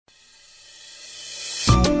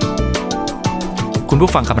คุณ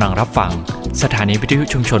ผู้ฟังกำลังรับฟังสถานีวิทยุ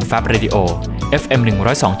ชุมชน 4Apr23 FM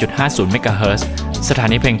 102.50 เมกะเฮิรตซ์สถา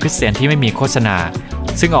นีเพลงคริสเตียนที่ไม่มีโฆษณา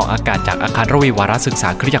ซึ่งออกอากาศจากอาคารระวีวารศึกษา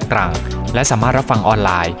คริสตจักรตรังและสามารถรับฟังออนไล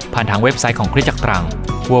น์ผ่านทางเว็บไซต์ของคริสตจักรตรัง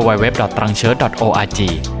www.trangchurch.org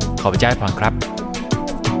ขอพระเจ้าอวยพรครับ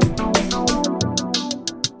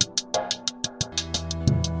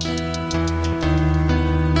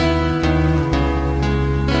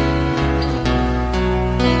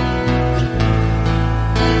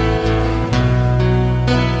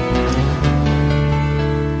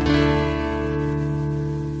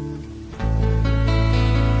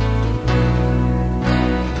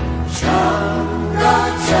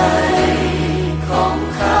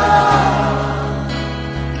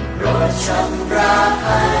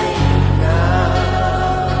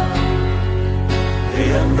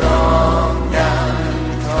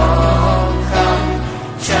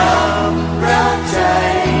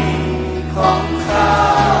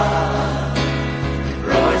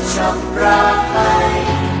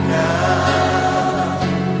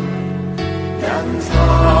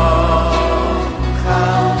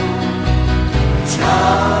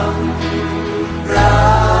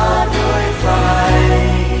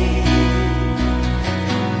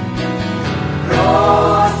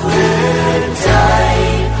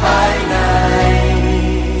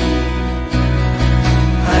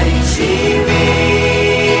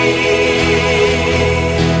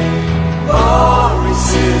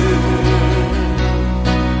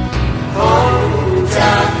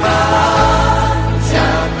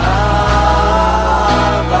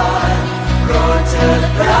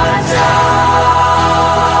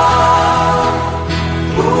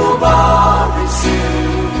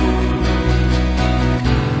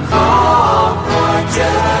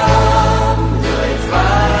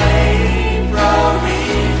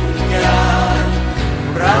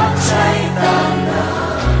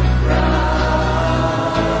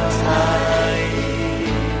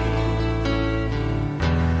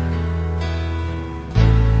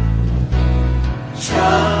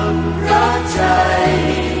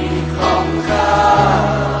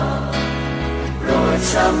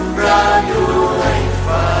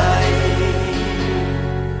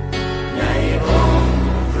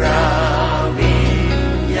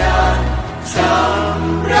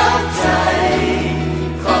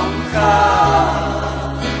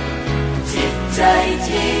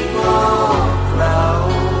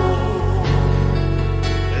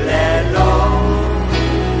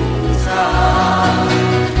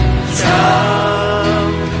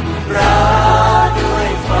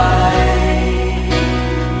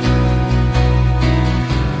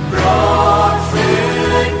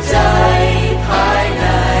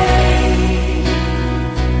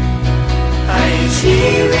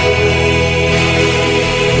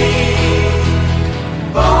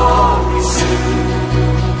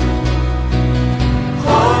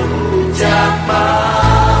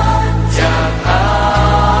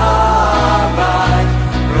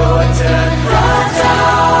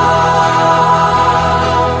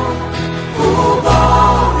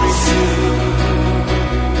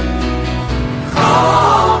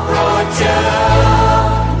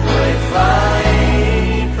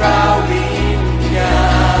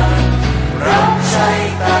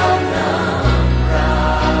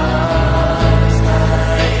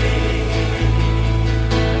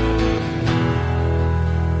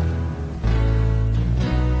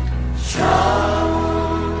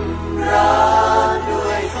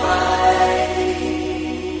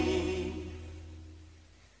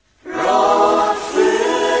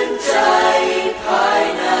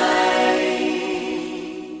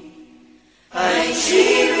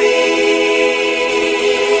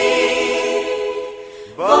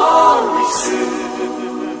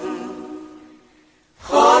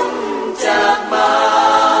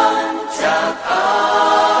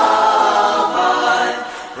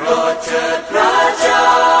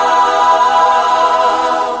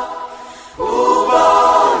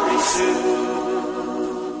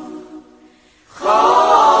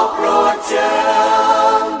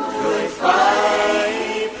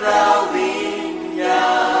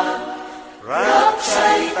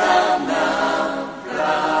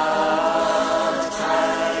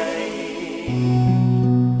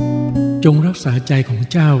จงรักษาใจของ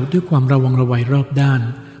เจ้าด้วยความระวังระไวรอบด้าน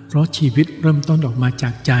เพราะชีวิตเริ่มต้นออกมาจา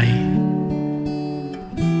กใจ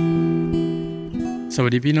สวั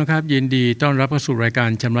สดีพี่น้องครับยินดีต้อนรับเข้าสู่รายการ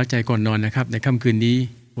ชำระใจก่อนนอนนะครับในค่ำคืนนี้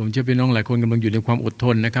ผมเชื่อพี่น้องหลายคนกำลังอยู่ในความอดท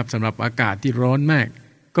นนะครับสำหรับอากาศที่ร้อนมาก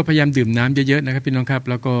ก็พยายามดื่มน้ำเยอะๆนะครับพี่น้องครับ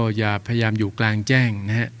แล้วก็อย่าพยายามอยู่กลางแจ้ง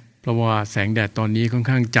นะฮะเพราะว่าแสงแดดตอนนี้ค่อน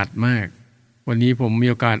ข้างจัดมาก ว วันนี้ผมมี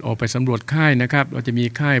โอกาสออกไปสำรวจค่ายนะครับเราจะมี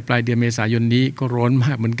ค่ายปลายเดือนเมษายนนี้ก็ร้อนม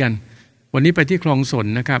ากเหมือนกันวันนี้ไปที่คลองสน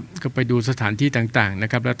นะครับก็ไปดูสถานที่ต่างๆนะ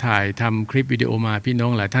ครับและถ่ายทำคลิปวิดีโอมาพี่น้อ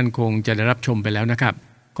งหลายท่านคงจะได้รับชมไปแล้วนะครับ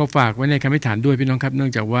ก็ฝากไว้ในคำอธิษฐานด้วยพี่น้องครับเนื่อ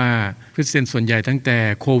งจากว่าคริสเตียนส่วนใหญ่ตั้งแต่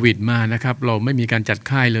โควิดมานะครับเราไม่มีการจัด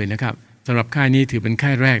ค่ายเลยนะครับสำหรับค่ายนี้ถือเป็นค่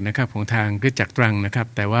ายแรกนะครับของทางคริสตจักรตรังนะครับ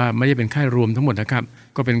แต่ว่าไม่ได้เป็นค่ายรวมทั้งหมดนะครับ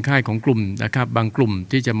ก็เป็นค่ายของกลุ่มนะครับบางกลุ่ม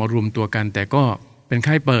ที่จะมารวมตัวกันแต่ก็เป็น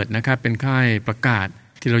ค่ายเปิดนะครับเป็นค่ายประกาศ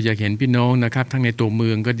ที่เราอยากเห็นพี่น้องนะครับทั้งในตัวเมื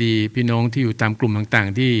องก็ดีพี่น้องที่อยู่ตามกลุ่มต่าง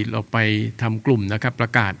ๆที่เราไปทำกลุ่มนะครับปร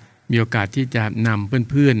ะกาศมีโอกาสที่จะนำ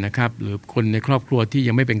เพื่อนๆนะครับหรือคนในครอบครัวที่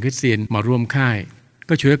ยังไม่เป็นคริสเตียนมาร่วมค่าย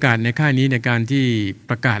ก็ช่วยโอกาสในค่ายนี้ในการที่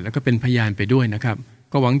ประกาศแล้วก็เป็นพยานไปด้วยนะครับ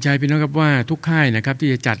ก็หวังใจพี่น้องครับว่าทุกค่ายนะครับที่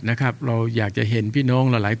จะจัดนะครับเราอยากจะเห็นพี่น้อง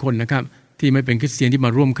หลายๆคนนะครับที่ไม่เป็นคริสเตียนที่ม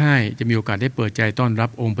าร่วมค่ายจะมีโอกาสได้เปิดใจต้อนรับ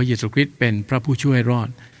องค์พระเยซูคริสต์เป็นพระผู้ช่วยรอด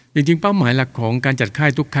จริงๆเป้าหมายหลักของการจัดค่า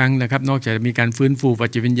ยทุกครั้งนะครับนอกจากมีการฟื้นฟูปัจ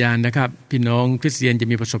จิตวิญญาณนะครับพี่น้องคริสเตียนจะ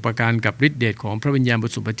มีประสบการณ์กับฤทธิ์เดชของพระวิญญาณบ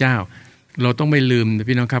ริสุทธิ์พระเจ้าเราต้องไม่ลืม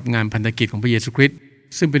พี่น้องครับงานพันธกิจของพระเยซูคริสต์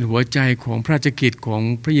ซึ่งเป็นหัวใจของพระราชกิจของ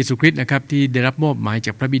พระเยซูคริสต์นะครับที่ได้รับมอบหมายจ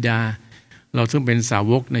ากพระบิดาเราซึ่งเป็นสา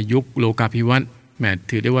วกในยุคโลกาภิวัตน์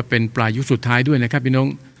ถือได้ว่าเป็นปลายยุคสุดท้ายด้วยนะครับพี่น้อง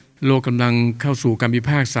โลกกำลังเข้าสู่การพิ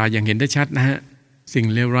พากษาอย่างเห็นได้ชัดนะฮะสิ่ง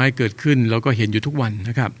เลวร้ายเกิดขึ้นเราก็เห็นอยู่ทุกวัน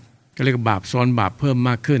นะครับก็เรียกว่าบาปซ้อนบาปเพิ่มม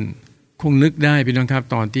ากขึ้นคงนึกได้พี่น้องครับ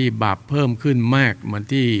ตอนที่บาปเพิ่มขึ้นมากเหมือน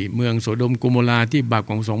ที่เมืองโสโดมโกโมราที่บาป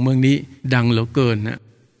ของ2เมืองนี้ดังเหลือเกินนะ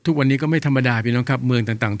ทุกวันนี้ก็ไม่ธรรมดาพี่น้องครับเมือง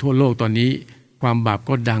ต่างๆทั่วโลกตอนนี้ความบาป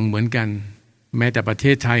ก็ดังเหมือนกันแม้แต่ประเท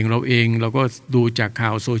ศไทยของเราเองเราก็ดูจากข่า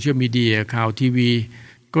วโซเชียลมีเดียข่าวทีวี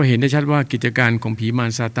ก็เห็นได้ชัดว่ากิจการของผีมา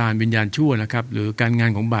รซาตานวิญญาณชั่วนะครับหรือการงาน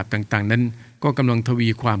ของบาปต่างๆนั้นก็กำลังทวี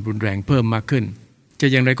ความรุนแรงเพิ่มมากขึ้นจ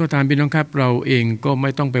ะอย่างไรก็ตามพี่น้องครับเราเองก็ไม่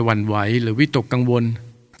ต้องไปหวั่นไหวหรือวิตกกังวล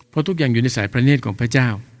เพราะทุกอย่างอยู่ในสายพระเนตรของพระเจ้า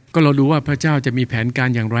ก็เราดูว่าพระเจ้าจะมีแผนการ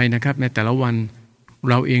อย่างไรนะครับในแต่ละวัน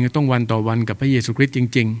เราเองต้องวันต่อวันกับพระเยซูคริสต์จ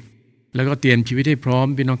ริงๆแล้วก็เตรียมชีวิตให้พร้อม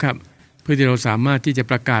พี่น้องครับเพื่อที่เราสามารถที่จะ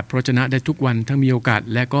ประกาศพระวจนะได้ทุกวันทั้งมีโอกาส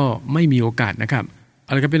และก็ไม่มีโอกาสนะครับเอ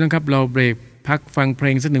าละครับพี่น้องครับเราเบรกพักฟังเพล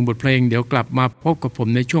งสักหนึ่งบทเพลงเดี๋ยวกลับมาพบกับผม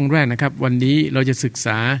ในช่วงแรกนะครับวันนี้เราจะศึกษ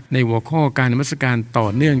าในหัวข้อการนมัสการต่อ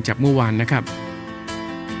เนื่องจากเมื่อวานนะครับ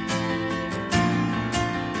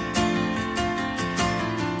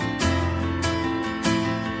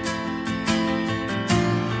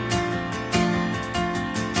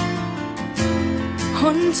ห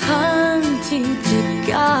นทางที่จะ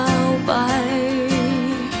ก้าวไป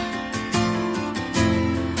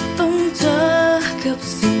ต้องเจอกับ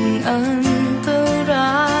สิ่งอันตร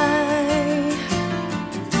าย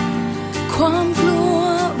ความกลัว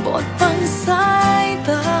บดบังสายต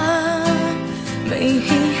าไม่ใ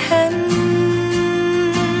ห้เห็น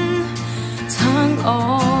ทางออ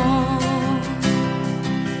ก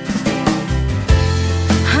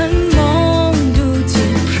หันมองดู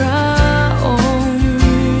ที่พระองค์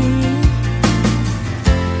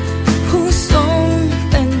ผู้ทรง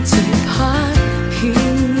เป็นที่พักพิ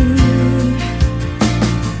ง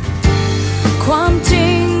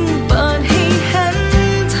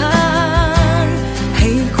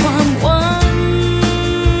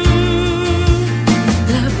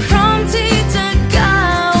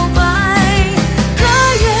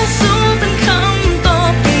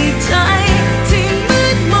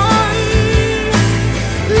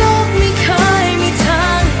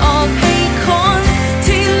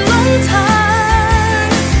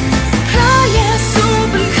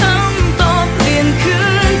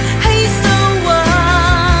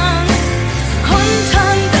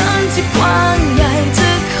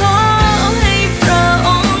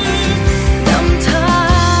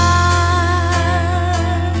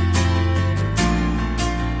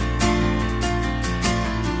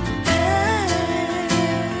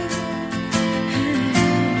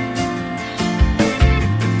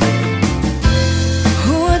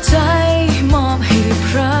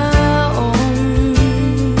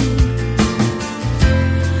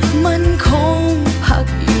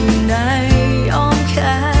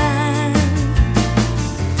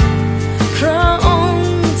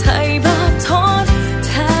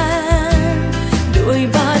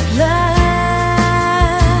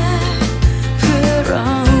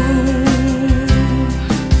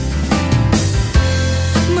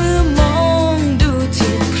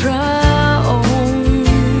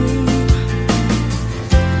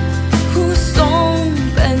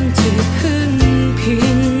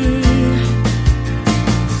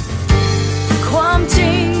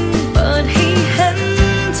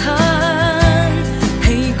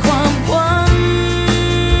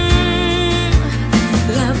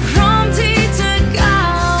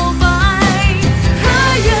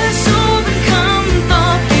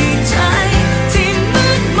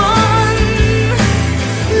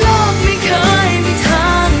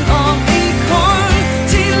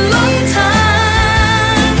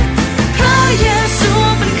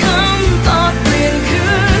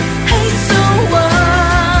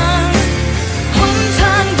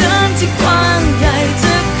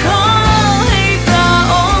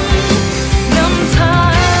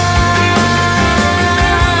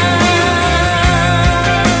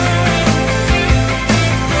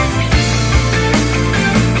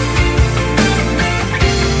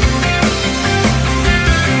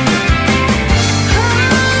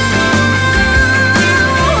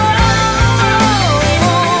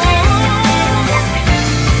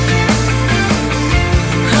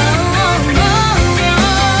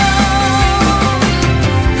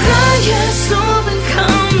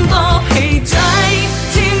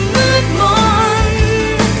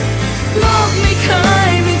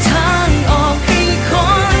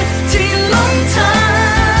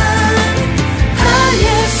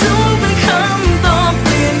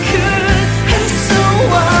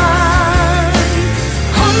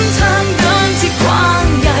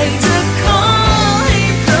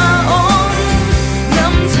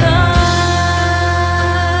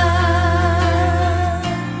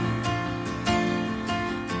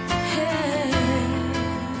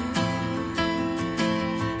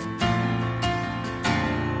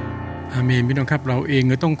อาเมนพี่น้องครับเราเอง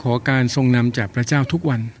ก็ต้องขอการทรงนำจากพระเจ้าทุก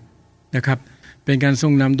วันนะครับเป็นการทร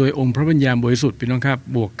งนำโดยองค์พระวิญญาณบริสุทธิ์พี่น้องครับ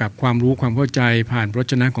บวกกับความรู้ความเข้าใจผ่านพระว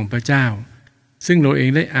จนะของพระเจ้าซึ่งเราเอง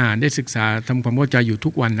ได้อ่านได้ศึกษาทำความเข้าใจอยู่ทุ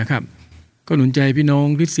กวันนะครับก็หนุนใจพี่น้อง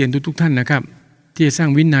คริสเตียนทุกท่านนะครับที่จะสร้าง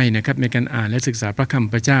วินัยนะครับในการอ่านและศึกษาพระค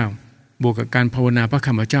ำพระเจ้าบวกกับการภาวนาพระค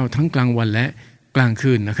ำพระเจ้าทั้งกลางวันและกลาง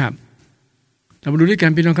คืนนะครับเรามาดูด้วยกั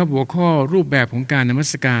นพี่น้องครับหัวข้อรูปแบบของการนมั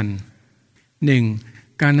สการ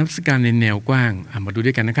 1. การนมัสการในแนวกว้างมาดู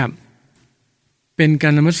ด้วยกันนะครับเป็นกา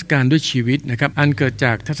รนมัสการด้วยชีวิตนะครับอันเกิดจ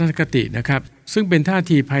ากทัศนคตินะครับซึ่งเป็นท่า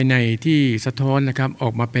ทีภายในที่สะท้อนนะครับออ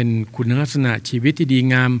กมาเป็นคุณลักษณะชีวิตที่ดี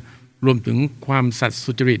งามรวมถึงความสัตย์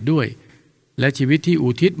สุจริตด้วยและชีวิตที่อุ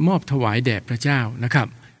ทิศมอบถวายแด่พระเจ้านะครับ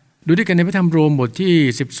ดูด้วยกันในพระธรรมโรมบทที่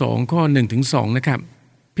12ข้อ 1-2 นะครับ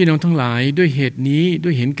พี่น้องทั้งหลายด้วยเหตุนี้ด้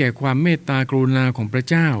วยเห็นแก่ความเมตตากรุณาของพระ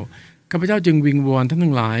เจ้าข้าพเจ้าจึงวิงวอนท่าน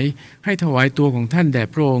ทั้งหลายให้ถวายตัวของท่านแด่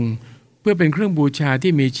พระองค์เพื่อเป็นเครื่องบูชา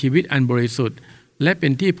ที่มีชีวิตอันบริสุทธิ์และเป็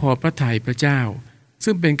นที่พอพระทัยพระเจ้า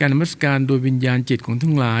ซึ่งเป็นการนมัสการโดยวิญญาณจิตของ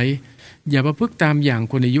ทั้งหลายอย่าประพฤติตามอย่าง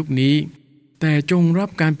คนในยุคนี้แต่จงรับ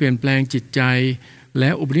การเปลี่ยนแปลงจิตใจและ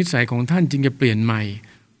อุปนิสัยของท่านจึงจะเปลี่ยนใหม่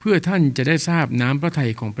เพื่อท่านจะได้ทราบน้ำพระทั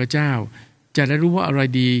ยของพระเจ้าจะได้รู้ว่าอะไร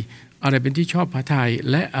ดีอะไรเป็นที่ชอบพระทัย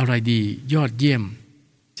และอะไรดียอดเยี่ยม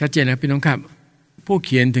ชัดเจนนะพี่น้องครับผู้เ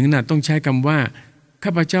ขียนถึงขนาดต้องใช้คำว่าข้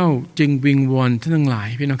าพเจ้าจึงวิงวอนท่านทั้งหลาย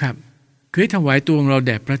พี่น้องครับคือถวายตัวของเราแ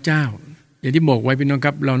ด่พระเจ้าอย่างที่บอกไว้พี่น้องค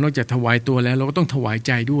รับเรานอกจากถวายตัวแล้วเราก็ต้องถวายใ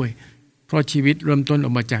จด้วยเพราะชีวิตเริ่มต้นอ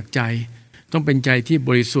อกมาจากใจต้องเป็นใจที่บ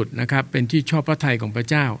ริสุทธิ์นะครับเป็นที่ชอบพระทัยของพระ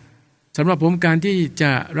เจ้าสำหรับผมการที่จ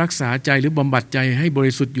ะรักษาใจหรือบำบัดใจให้บ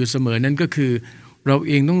ริสุทธิ์อยู่เสมอนั้นก็คือเราเ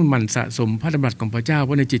องต้องหมั่นสะสมพระดำรัสของพระเจ้าไ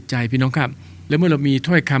ว้ในจิตใจพี่น้องครับและเมื่อเรามี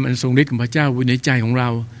ถ้อยคำอันทรงฤทธิ์ของพระเจ้าไว้ในใจของเร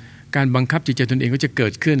าการบังคับจิตใจตนเองก็จะเกิ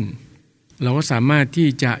ดขึ้นเราก็สามารถที่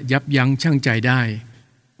จะยับยั้งชั่งใจได้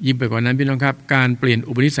ยิ่งไปกว่านั้นพี่น้องครับการเปลี่ยน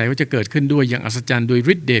อุปนิสัยก็จะเกิดขึ้นด้วยอย่างอัศจรรย์โดย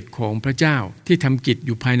ฤทธิเดชของพระเจ้าที่ทำกิจอ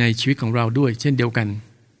ยู่ภายในชีวิตของเราด้วยเช่นเดียวกัน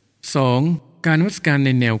 2. การนมัสการใน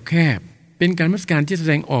แนวแคบเป็นการนมัสการที่แส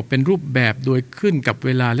ดงออกเป็นรูปแบบโดยขึ้นกับเว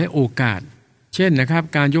ลาและโอกาสเช่นนะครับ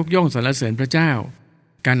การยกย่องสรรเสริญพระเจ้า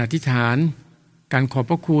การอธิษฐานการขอบ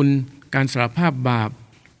พระคุณการสารภาพบาป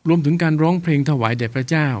รวมถึงการร้องเพลงถวายแด่พระ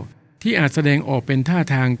เจ้าที่อาจแสดงออกเป็นท่า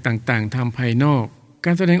ทางต่างๆทางภายนอกก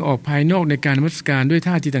ารแสดงออกภายนอกในการนมัสการด้วย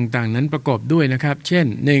ท่าทีต่างๆนั้นประกอบด้วยนะครับเช่น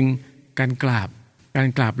 1. การกร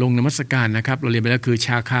าบลงนมัสการนะครับเราเรียนไปแล้วคือช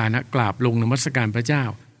าคานะกราบลงนมัสการพระเจ้า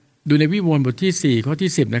ดูในวิวรณ์บทที่4ข้อ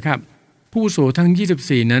ที่10นะครับผู้โสทั้ง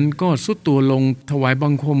24นั้นก็สุดตัวลงถวายบั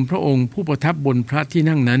งคมพระองค์ผู้ประทับบนพระที่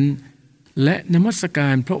นั่งนั้นและนมัสกา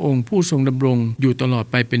รพระองค์ผู้ทรงดำรงอยู่ตลอด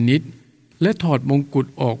ไปเป็นนิจและถอดมงกุฎ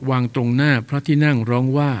ออกวางตรงหน้าพระที่นั่งร้อง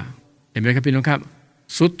ว่าเห็นไหมครับพี่น้องครับ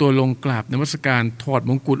สุดตัวลงกราบนมัสการถอด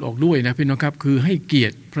มงกุฎออกด้วยนะพี่น้องครับคือให้เกียร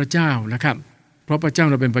ติพระเจ้านะครับเพราะพระเจ้า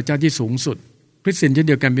เราเป็นพระเจ้าที่สูงสุดคริสเตียนเช่นเ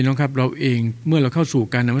ดียวกันพี่น้องครับเราเองเมื่อเราเข้าสู่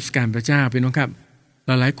การนมัสการพระเจ้าพี่น้องครับห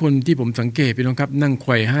ลายๆคนที่ผมสังเกตพี่น้องครับนั่งไข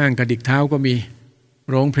ว่ห้างกระดิกเท้าก็มี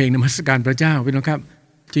ร้องเพลงนมัสการพระเจ้าพี่น้องครับ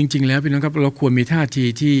จริงๆแล้วพี่น้องครับเราควรมีท่าที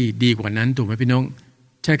ที่ดีกว่านั้นถูกไหมพี่น้อง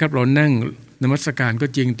ใช่ครับเรานั่งนมัสการก็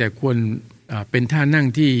จริงแต่ควรเป็นท่านั่ง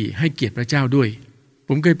ที่ให้เกียรติพระเจ้าด้วย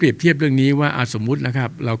ผมเคยเปรียบเทียบเรื่องนี้ว่าสมมุตินะครับ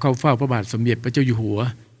เราเข้าเฝ้าพระบาทสมเด็จพระเจ้าอยู่หัว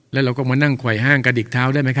แล้วเราก็มานั่งไขว่ห้างกระดิกเท้า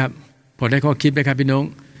ได้ไหมครับพอได้ข้อคิดไหมครับพี่น้อง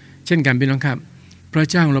เช่นกันพี่น้องครับพระ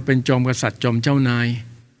เจ้าเราเป็นจอมกษัตริย์จอมเจ้านาย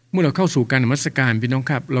เมื่อเราเข้าสู่การนมัสการพี่น้อง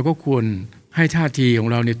ครับเราก็ควรให้ท่าทีของ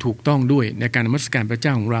เราเนี่ยถูกต้องด้วยในการนมัสการพระเจ้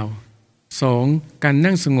าของเรา 2. การ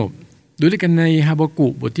นั่งสงบดูด้วยกันในฮาบากุ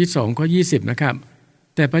บทที่2ข้อ20นะครับ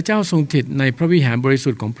แต่พระเจ้าทรงสถิตในพระวิหารบริสุ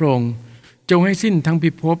ทธิ์ของพระองค์จงให้สิ้นทั้งพิ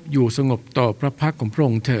ภพอยู่สงบต่อพระพักของพระอ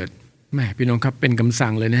งค์เถิดแม่พี่น้องครับเป็นคำสั่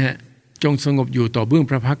งเลยนะฮะจงสงบอยู่ต่อเบื้อง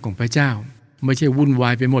พระพักของพระเจ้าไม่ใช่วุ่นวา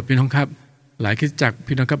ยไปหมดพี่น้องครับหลายคริสตจักร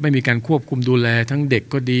พี่น้องครับไม่มีการควบคุมดูแลทั้งเด็ก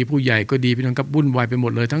ก็ดีผู้ใหญ่ก็ดีพี่น้องครับวุ่นวายไปหม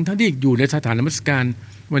ดเลยทั้งที่อยู่ในสถานนมัสการ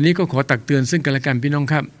วันนี้ก็ขอตักเตือนซึ่งกันและกันพี่น้อง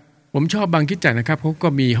ครับผมชอบบางคริสตจักรนะครับเขาก็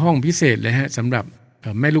มีห้องพิเศษเลยฮะสำหรับ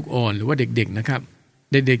แม่ลูกอ่อนหรือว่าเด็กๆนะครับ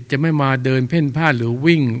เด็กๆจะไม่มาเดินเพ่นพ่านหรือ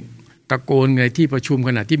วิ่งตะโกนในที่ประชุมข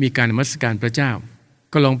ณะที่มีการนมัสการพระเจ้า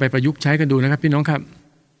ก็ลองไปประยุกต์ใช้กันดูนะครับพี่น้องครับ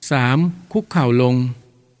 3. คุกเข่าลง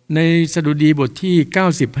ในสดุดีบทที่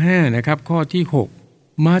95นะครับข้อที่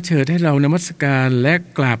6มาเถิดให้เรานมัสการและ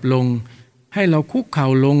กราบลงให้เราคุกเข่า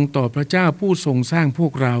ลงต่อพระเจ้าผู้ทรงสร้างพว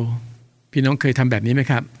กเราพี่น้องเคยทำแบบนี้ไหม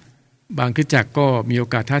ครับบางคริสตจักรก็มีโอ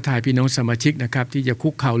กาสท้าทายพี่น้องสมาชิกนะครับที่จะคุ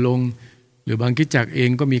กเข่าลงหรือบางคริสตจักรเอง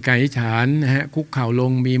ก็มีการอธิษฐานนะฮะคุกเข่าล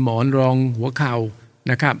งมีหมอนรองหัวเข่า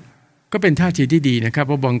นะครับก็เป็นท่าทีที่ดีนะครับเ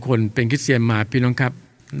พราะบางคนเป็นคริสเตียนมาพี่น้องครับ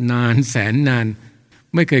นานแสนนาน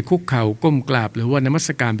ไม่เคยคุกเข่าก้มกราบหรือว่านมัส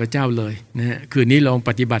การพระเจ้าเลยนะฮะคืนนี้ลองป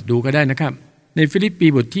ฏิบัติดูก็ได้นะครับ ในฟิลิปปี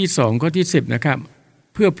บทที่2ข้อที่10นะครับ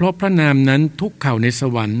เพื่อเพราะพระนามนั้นทุกเข่าในส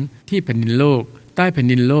วรรค์ที่แผ่นดินโลกใต้แผ่น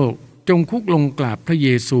ดินโลกจงคุกลงกราบพระเย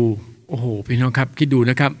ซูโอ้โหพี่น้องครับคิดดู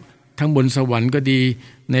นะครับทั้งบนสวรรค์ก็ดี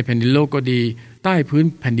ในแผ่นดินโลกก็ดีใต้พื้น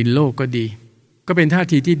แผ่นดินโลกก็ดีก็เป็นท่า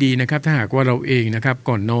ทีที่ดีนะครับถ้าหากว่าเราเองนะครับ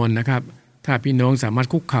ก่อนนอนนะครับถ้าพี่น้องสามารถ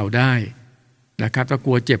คุกเข่าได้นะครับถ้าก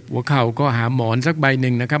ลัวเจ็บหัวเข่าก็หาหมอนสักใบห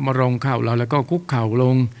นึ่งนะครับมารองเข่าเราแล้วก็คุกเข่าล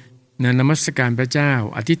งนมัสการพระเจ้า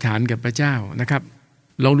อธิษฐานกับพระเจ้านะครับ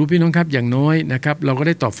ลองดูพี่น้องครับอย่างน้อยนะครับเราก็ไ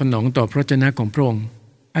ด้ตอบสนองต่อพระวจนะของพระองค์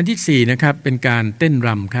อันที่4นะครับเป็นการเต้นร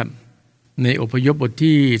ำครับในอพยพบท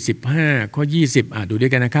ที่15ข้อ20ดูด้ว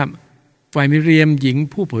ยกันนะครับฝ่ายมิเรียมหญิง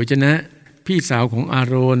ผู้เผยชนะพี่สาวของอา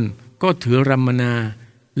โรนก็ถือรำมนา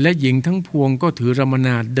และหญิงทั้งพวงก็ถือรำมน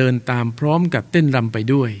าเดินตามพร้อมกับเต้นรำไป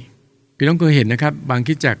ด้วยพี่น้องเคยเห็นนะครับบางค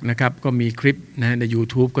ริสตจักรนะครับก็มีคลิปนะใน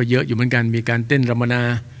YouTube ก็เยอะอยู่เหมือนกันมีการเต้นรำมนา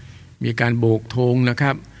มีการโบกธงนะค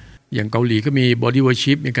รับอย่างเกาหลีก็มี Body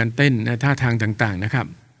Worship มีการเต้นนะท่าทางต่างๆนะครับ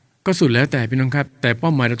ก็สุดแล้วแต่พี่น้องครับแต่เป้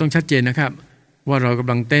าหมายเราต้องชัดเจนนะครับว่าเราก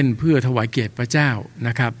ำลังเต้นเพื่อถวายเกียรติพระเจ้าน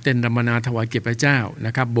ะครับเต้นรำมนาถวายเกียรติพระเจ้าน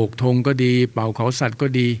ะครับโบกธงก็ดีเป่าเขาสัตว์ก็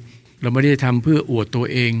ดีเราไม่ได้ทำเพื่ออวดตัว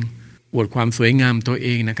เองอวดความสวยงามตัวเอ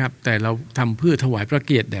งนะครับแต่เราทำเพื่อถวายพระเ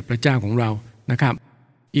กียรติแด่พระเจ้าของเรานะครับ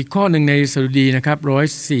อีกข้อหนึ่งในสดุดีนะครับ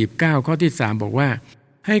149ข้อที่3บอกว่า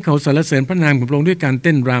ให้เขาสรรเสริญพระนามของพระองค์ด้วยการเ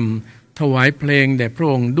ต้นรำถวายเพลงแด่พระ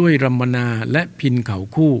องค์ด้วยรำมนาและพิณเขา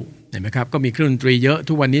คู่เห็นไหมครับก็มีเครื่องดนตรีเยอะ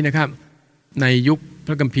ทุกวันนี้นะครับในยุคพ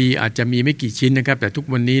ระคัมภีร์อาจจะมีไม่กี่ชิ้นนะครับแต่ทุก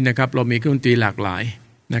วันนี้นะครับเรามีเครื่องดนตรีหลากหลาย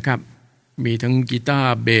นะครับมีทั้งกีตา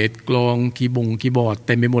ร์เบสกลองคีย์บอร์ดเ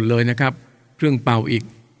ต็มไปหมดเลยนะครับเครื่องเป่าอีก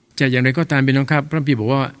จะอย่างไรก็ตามพี่น้องครับพระคัมภีร์บอก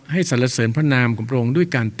ว่าให้สรรเสริญพระนามของพระองค์ด้วย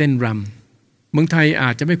การเต้นรำเมืองไทยอ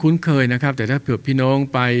าจจะไม่คุ้นเคยนะครับแต่ถ้าเผื่อพี่น้อง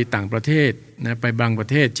ไปต่างประเทศนะไปบางประ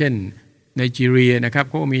เทศเช่นไนจีเรียนะครับ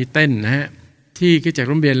ก็มีเต้นนะฮะที่คริสตจักร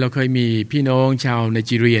ร่มเย็นเราเคยมีพี่น้องชาวไน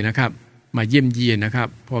จีเรียนะครับมาเยี่ยมเยียนนะครับ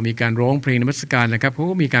พอมีการร้องเพลงนมัสการนะครับเขา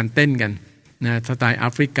ก็มีการเต้นกันนะสไตล์แอ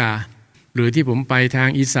ฟริกาหรือที่ผมไปทาง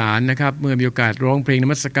อีสานนะครับเมื่อมีโอกาสร้องเพลงน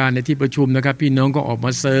มัสการในที่ประชุมนะครับพี่น้องก็ออกม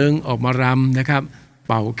าเซิงออกมารำนะครับ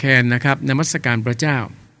เป่าแคนนะครับนมัสการพระเจ้า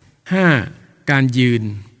5การยืน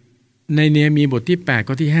ในเนมี บทที่8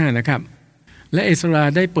ข้อที่5นะครับและเอสรา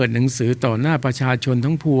ได้เปิดหนังสือต่อหน้าประชาชน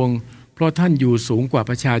ทั้งพวงเพราะท่านอยู่สูงกว่า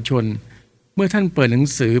ประชาชนเมื่อท่านเปิดหนัง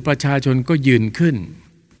สือประชาชนก็ยืนขึ้น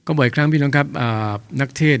ก็บ่อยครั้งพี่น้องครับนัก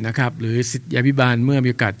เทศนะครับหรือศิษยาภิบาลเมื่อมี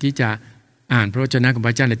โอกาสที่จะอ่านพระวจนะของพ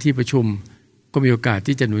ระเจ้าในที่ประชุมก็มีโอกาส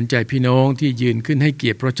ที่จะหนุนใจพี่น้องที่ยืนขึ้นให้เกี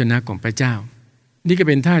ยรติพระวจนะของพระเจ้านี่ก็เ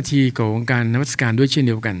ป็นท่าทีของการนมัสการด้วยเช่นเ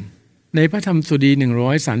ดียวกันในพระธรรมสดุดี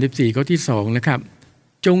134ข้อที่2นะครับ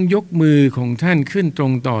จงยกมือของท่านขึ้นตร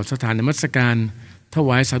งต่อสถานนมัสการถว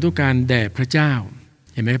ายสาธุการแด่พระเจ้า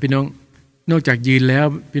เห็นไหมครับพี่น้องนอกจากยืนแล้ว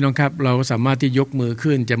พี่น้องครับเราสามารถที่ยกมือ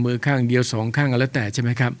ขึ้นจะมือข้างเดียว2ข้างแล้วแต่ใช่ไหม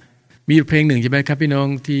ครับมีเพลงหนึ่งใช่ไหมครับพี่น้อง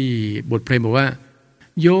ที่บทเพลงบอกว่า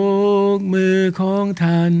ยกมือของ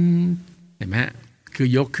ท่านเห็นไหมคือ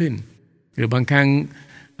ยกขึ้นหรือบางครั้ง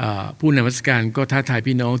ผู้นมัสการก็ท้าทาย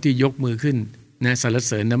พี่น้องที่ยกมือขึ้นนะสรรเ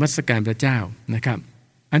สริญนมัสการพระเจ้านะครับ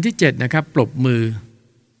อันที่7นะครับปรบมือ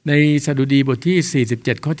ในสดุดีบทที่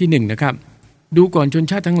47ข้อที่1นะครับดูก่อนชน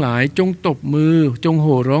ชาติทั้งหลายจงตบมือจงโ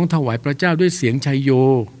ห่ร้องถวายพระเจ้าด้วยเสียงชัยโย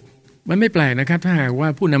มันไม่แปลกนะครับถ้าหากว่า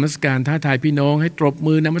ผู้นมัสการท้าทายพี่น้องให้ตบ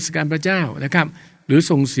มือนมัสการพระเจ้านะครับหรือ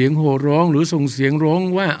ส่งเสียงโห่ร้องหรือส่งเสียงร้อง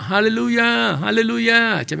ว่าฮาเลลูยาฮาเลลูยา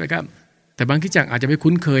ใช่ไหมครับแต่บางคริสตจักรอาจจะไม่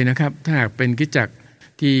คุ้นเคยนะครับถ้าหากเป็นคริสตจักร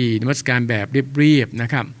ที่นมัสการแบบเรียบๆน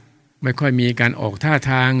ะครับไม่ค่อยมีการออกท่า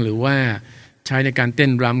ทางหรือว่าใช้ในการเต้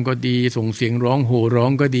นรำก็ดีส่งเสียงร้องโห่ร้อ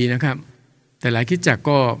งก็ดีนะครับแต่หลายคริสตจักร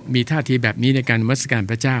ก็มีท่าทีแบบนี้ในการนมัสการ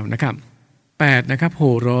พระเจ้านะครับ8นะครับโ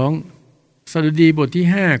ห่ร้องสดุดีบทที่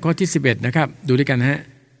5ข้อที่11นะครับดูด้วยกันฮะ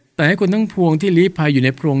แต่ให้คนทั้งพวงที่ลี้ภัยอยู่ใน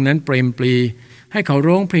พระองค์นั้นเปรมปรีให้เขา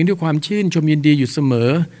ร้องเพลงด้วยความชื่นชมยินดีอยู่เสม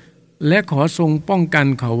อและขอทรงป้องกัน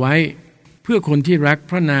เขาไว้เพื่อคนที่รัก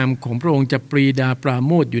พระนามของพระองค์จะปรีดาปราโ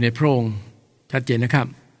มทย์อยู่ในพระองค์ชัดเจนนะครับ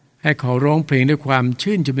ให้เขาร้องเพลงด้วยความ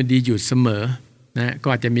ชื่นชมยินดีอยู่เสมอนะก็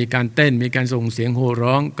อาจจะมีการเต้นมีการส่งเสียงโห่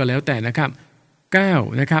ร้องก็แล้วแต่นะครับ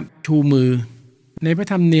9นะครับชูมือในพระ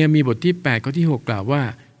ธรรมเนมีบทที่8ข้อที่6กล่าวว่า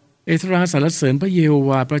เอสราสรรเสริญพระเยโฮ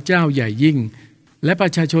วาห์พระเจ้าใหญ่ยิ่งและปร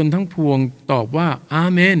ะชาชนทั้งพวงตอบว่าอา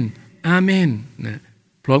เมนอาเมนนะ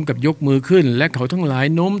พร้อมกับยกมือขึ้นและเขาทั้งหลาย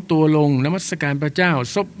โน้มตัวลงนมัสการพระเจ้า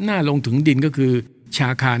ซบหน้าลงถึงดินก็คือชา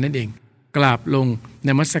คานั่นเองกราบลงน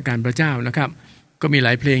มัสการพระเจ้านะครับก็มีหล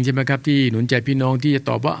ายเพลงใช่ไหมครับที่หนุนใจพี่น้องที่จะ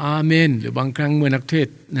ตอบว่าอาเมนหรือบางครั้งเมื่อนักเทศ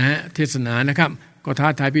นะฮะเทศนานะครับก็ท้า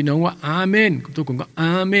ทายพี่น้องว่าอาเมนทุกคนก็อ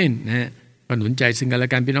าเมนนะฮะก็หนุนใจซึ่งกันและ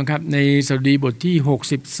กันพี่น้องครับในสดุดีบทที่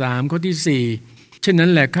63ข้อที่4เช่นนั้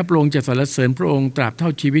นแหละข้าพระองค์จะสรรเสริญพระองค์ตราบเท่า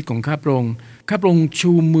ชีวิตของข้าพระองค์ ข้าพระองค์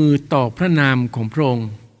ชูมือต่อพระนามของพระองค์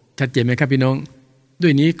ชัดเจนไหมครับพี่น้องด้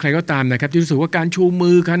วยนี้ใครก็ตามนะครับที่รู้สึกว่าการชู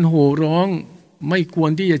มือการโห่ร้องไม่คว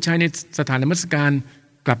รที่จะใช้ในสถานนมัสการ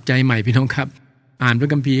กลับใจใหม่พี่น้องครับอ่านพระ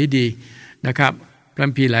คัมภีร์ให้ดีนะครับพระคั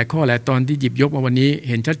มภีร์หลายข้อหลายตอนที่หยิบยกมาวันนี้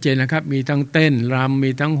เห็นชัดเจนนะครับมีทั้งเต้นรำมี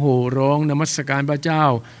ทั้งโห่ร้องนมัสการพระเจ้า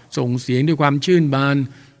ส่งเสียงด้วยความชื่นบาน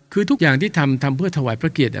คือทุกอย่างที่ทำเพื่อถวายพร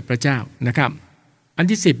ะเกียรติแด่พระเจ้านะครับอัน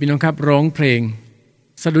ที่10พี่น้องครับร้องเพลง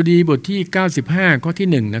สดุดีบทที่95ข้อที่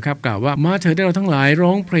1นะครับกล่าวว่ามาเถิดเราทั้งหลายร้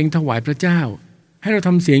องเพลงถวายพระเจ้าให้เราท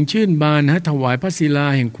ำเสียงชื่นบานให้ถวายพระศิลา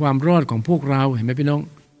แห่งความรอดของพวกเราเห็นไหมพี่น้อง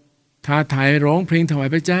ท้าทายร้องเพลงถวาย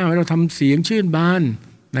พระเจ้าให้เราทำเสียงชื่นบาน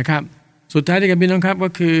นะครับสุดท้ายด้วยกันพี่น้องครับก็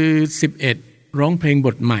คือ11ร้องเพลงบ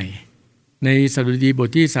ทใหม่ในสดุดีบท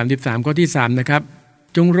ที่33ข้อที่3นะครับ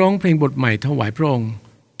จงร้องเพลงบทใหม่ถวายพระองค์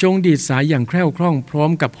จงดีดสายอย่างแคล่วคล่องพร้อ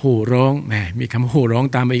มกับโห่ร้องมีคำโห่ร้อง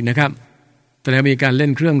ตามมาอีกนะครับแต่แล้วมีการเล่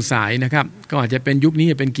นเครื่องสายนะครับก็อาจจะเป็นยุคนี้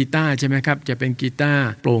เป็นกีตาร์ใช่ไหมครับจะเป็นกีตาร์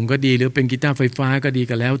โปร่งก็ดีหรือเป็นกีตาร์ไฟฟ้าก็ดี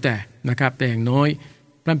ก็แล้วแต่นะครับแต่อย่างน้อย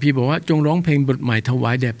พระคัมภีร์บอกว่าจงร้องเพลงบทใหม่ถว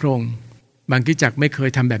ายแด่พระองค์บางคริสตจักรไม่เคย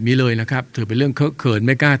ทำแบบนี้เลยนะครับถือเป็นเรื่องเคอะเขินไ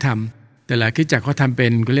ม่กล้าทำแต่หลายคริสตจักรเขาทำเป็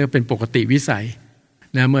นก็เรียกเป็นปกติวิสัย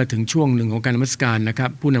นะเมื่อถึงช่วงหนึ่งของการนมัสการนะครับ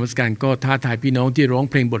ผู้นมัสการก็ท้าทายพี่น้องที่ร้อง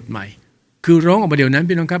เพลงบทใหม่คือร้องออกมาเดี๋ยวนั้น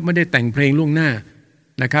พี่น้องครับไม่ได้แต่งเพลงล่วงหน้า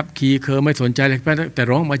นะครับคีย์เคอร์ไม่สนใจเลยแต่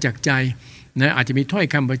ร้องมาจากใจนะอาจจะมีถ้อย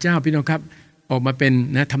คำพระเจ้าพี่น้องครับออกมาเป็น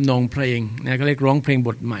นะทำนองเพลงนะก็เรียกร้องเพลงบ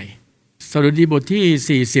ทใหม่สดุดีบท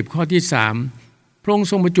ที่40ข้อที่3พระองค์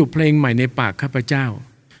ทรงประจุเพลงใหม่ในปากข้าพเจ้า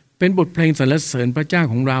เป็นบทเพลงสรรเสริญพระเจ้า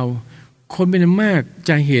ของเราคนเป็นมาก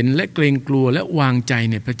จะเห็นและเกรงกลัวและวางใจ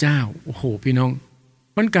ในพระเจ้าโอ้โหพี่น้อง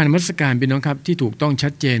วันการนมัสการพี่น้องครับที่ถูกต้องชั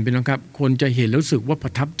ดเจนพี่น้องครับคนจะเห็นรู้สึกว่าปร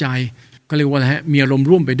ะทับใจก็เรียกว่าอะไรฮะมีอารมณ์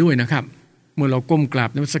ร่วมไปด้วยนะครับเมื่อเราก้มกราบ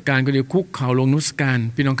นมัสการก็เดี๋ยวคุกเข่าลงนมัสการ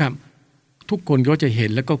พี่น้องครับทุกคนก็จะเห็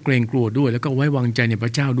นแล้วก็เกรงกลัวด้วยแล้วก็ไว้วางใจในพร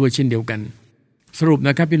ะเจ้าด้วยเช่นเดียวกันสรุปน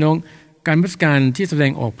ะครับพี่น้องการนมัสการที่แสด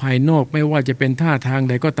งออกภายนอกไม่ว่าจะเป็นท่าทาง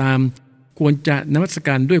ใดก็ตามควรจะนมัสก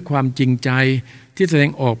ารด้วยความจริงใจที่แสดง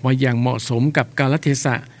ออกมาอย่างเหมาะสมกับกาลเทศ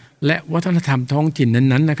ะและวัฒนธรรมท้องถิ่น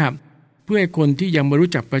นั้นๆนะครับเพื่อให้คนที่ยังไม่รู้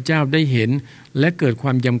จักพระเจ้าได้เห็นและเกิดคว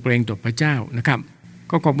ามยำเกรงต่อพระเจ้านะครับ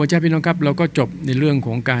ก็ขอบคุณเจ้าพี่น้องครับเราก็จบในเรื่องข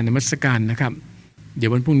องการนมัสการนะครับเดี๋ย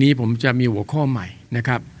ววันพรุ่งนี้ผมจะมีหัวข้อใหม่นะ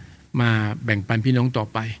ครับมาแบ่งปันพี่น้องต่อ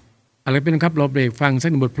ไปอะไรเป็นครับเราเบรกฟังสั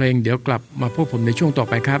กบทเพลงเดี๋ยวกลับมาพบผมในช่วงต่อ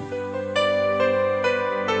ไปครับ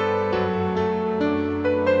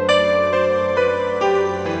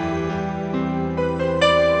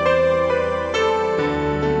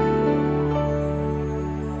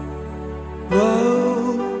เรา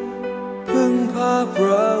พึ่งพาพร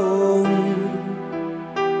ะองค์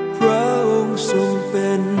พระองค์ทรงเป็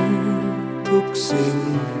นทุกสิ่ง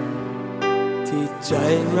ที่ใจ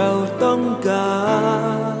เราต้องกา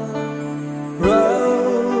รเรา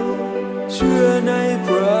เชื่อในพ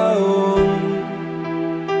ระองค์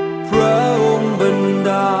พระองค์บันด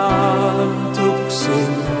าลทุกสิ่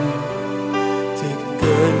งที่เ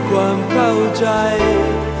กินความเข้าใจ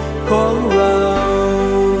ของเร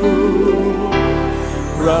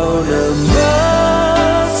านมั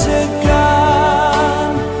สการ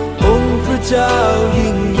องค์พระเจ้า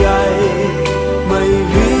ยิ่งใหญ่ไม่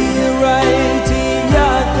มีอะไรที่ย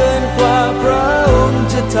ากเกินกว่าพระองค์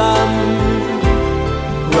จะท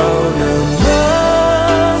ำเรานมั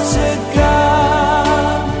สกา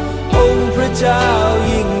รองค์พระเจ้า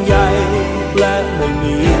ยิ่งใหญ่และไม่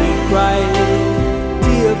มีใครเ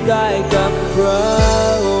ทียบได้กับพระ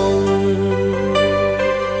องค์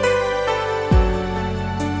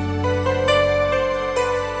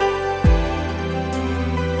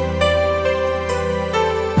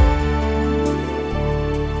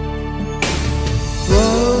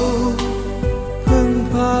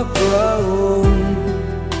พระองค์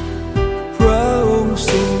พระองค์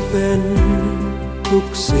ทรงเป็นทุก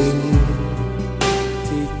สิ่ง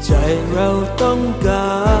ที่ใจเราต้องก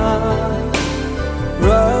ารเ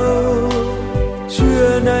ราเชื่อ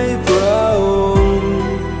ในพระองค์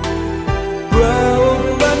พระอง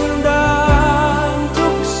ค์บันดาลทุ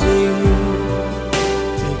กสิ่ง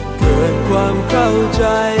ที่เกิดความเข้าใจ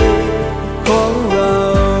ของเรา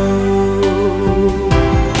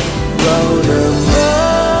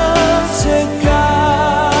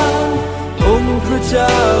พระเ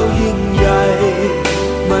จ้ายิ่งใหญ่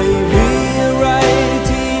ไม่มีอะไร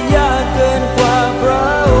ที่ยากเกินกว่าพร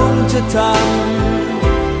ะ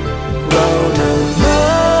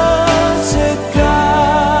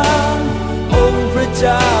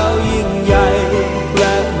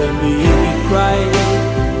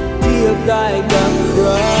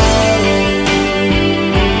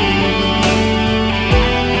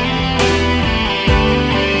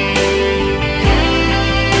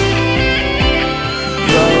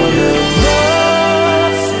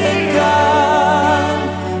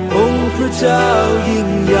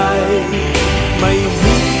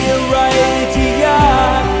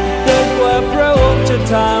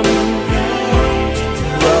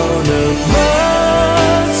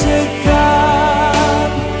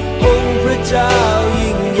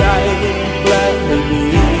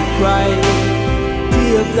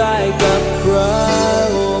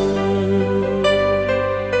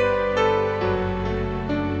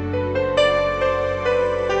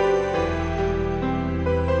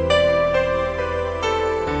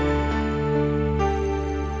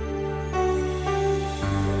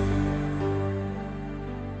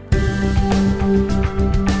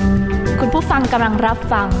คุณผู้ฟังกำลังรับ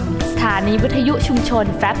ฟังสถานีวิทยุชุมชน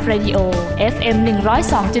 4Apr23 FM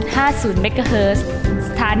 102.50 เมกะเฮิรตซ์ส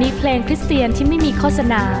ถานีเพลงคริสเตียนที่ไม่มีโฆษ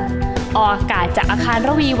ณาออกอากาศจากอาคารร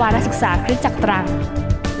ะวีวารศึกษาคริสตจักรตรัง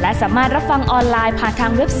และสามารถรับฟังออนไลน์ผ่านทา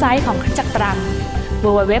งเว็บไซต์ของคริสตจักรตรัง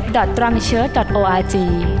www.trangchurch.org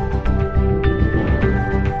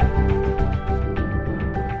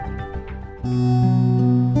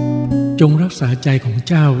จงรักษาใจของ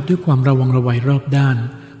เจ้าด้วยความระวังระไวรอบด้าน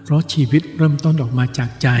เพราะชีวิตเริ่มต้นออกมาจาก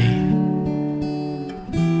ใจ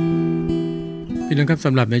พี่น้องครับส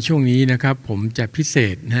ำหรับในช่วงนี้นะครับผมจะพิเศ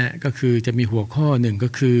ษนะฮะก็คือจะมีหัวข้อหนึ่งก็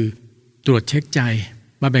คือตรวจเช็คใจ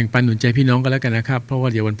มาแบ่งปันหนุนใจพี่น้องกันแล้วกันนะครับเพราะว่า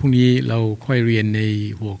เดี๋ยววันพรุ่งนี้เราค่อยเรียนใน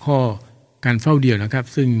หัวข้อการเฝ้าเดี่ยวนะครับ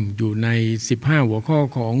ซึ่งอยู่ใน15หัวข้อ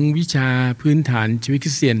ของวิชาพื้นฐานชีวิตค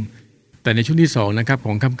ริสเตียนแต่ในช่วงที่2นะครับข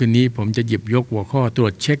องค่ำคืนนี้ผมจะหยิบยกหัวข้อตรว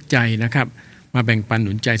จเช็คใจนะครับมาแบ่งปันห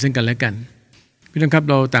นุนใจซึ่งกันและกันพี่น้องครับ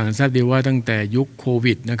เราต่างทราบดีว่าตั้งแต่ยุคโค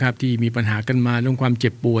วิดนะครับที่มีปัญหากันมาเรื่องความเจ็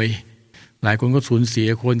บป่วยหลายคนก็สูญเสีย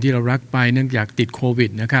คนที่เรารักไปเนื่องจากติดโควิด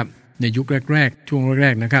นะครับในยุคแรกๆช่วงแร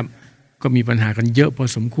กๆนะครับก็มีปัญหากันเยอะพอ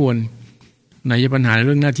สมควรไหนจะปัญหาเ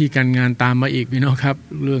รื่องหน้าที่การงานตามมาอีกพี่น้องครับ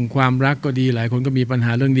เรื่องความรักก็ดีหลายคนก็มีปัญห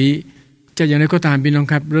าเรื่องนี้จะอย่างไรก็ตามพี่น้อง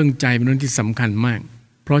ครับเรื่องใจเป็นเรื่องที่สำคัญมาก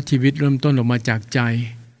เพราะชีวิตเริ่มต้นออกมาจากใจ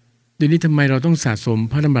เดี๋ยวนี้ทำไมเราต้องสะสม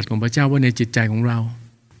พระดำรัสของพระเจ้าไว้ในจิตใจของเรา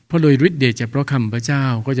เพราะโดยฤทธิ์เดชจากพระคำพระเจ้า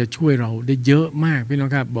ก็จะช่วยเราได้เยอะมากพี่น้อ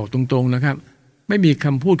งครับบอกตรงๆนะครับไม่มีค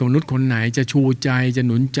ำพูดของมนุษย์คนไหนจะชูใจจะห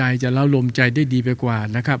นุนใจจะเล้าลมใจได้ดีไปกว่า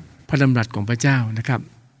นะครับพระดำรัสของพระเจ้านะครับ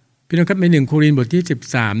พี่น้องครับใน1โครินธ์บทที่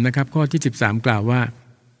13นะครับข้อที่13กล่าวว่า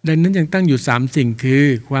ดังนั้นยังตั้งอยู่3สิ่งคือ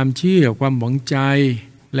ความเชื่อความหวังใจ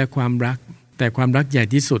และความรักแต่ความรักใหญ่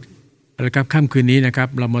ที่สุดนะครับค่ำคืนนี้นะครับ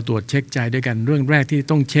เรามาตรวจเช็คใจด้วยกันเรื่องแรกที่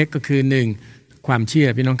ต้องเช็คก็คือ1ความเชื่อ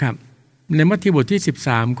พี่น้องครับในมัทธิวบทที่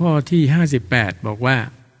13ข้อที่58บอกว่า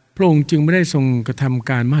พระองค์จึงไม่ได้ทรงกระทำ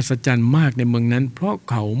การมหัศจรรย์มากในเมืองนั้นเพราะ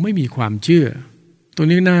เขาไม่มีความเชื่อตัว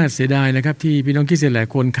นี้น่าเสียดายนะครับที่พี่น้องคริสเตียนหลาย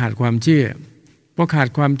คนขาดความเชื่อเพราะขาด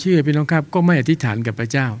ความเชื่อพี่น้องครับก็ไม่อธิษฐานกับพระ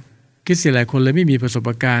เจ้าคริสเตียนหลายคนเลยไม่มีประสบ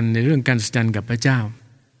การณ์ในเรื่องการสัจจันกับพระเจ้า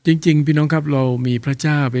จริงๆพี่น้องครับเรามีพระเ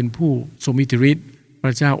จ้าเป็นผู้ทรงอิทธิฤทธิ์พ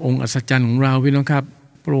ระเจ้าองค์อัศจรรย์ของเราพี่น้องครับ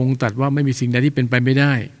พระองค์ตรัสว่าไม่มีสิ่งใดที่เป็นไปไม่ไ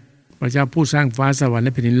ด้พระเจ้าผู้สร้างฟ้าสวรรค์แล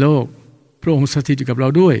ะแผ่นดินโลกพระองค์สถิตอยู่กับเรา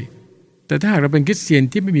ด้วยแต่ถ้าหากเราเป็นคริสเตียน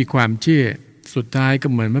ที่ไม่มีความเชื่อสุดท้ายก็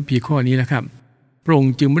เหมือนมัทธิวข้อนี้นะครับพระอง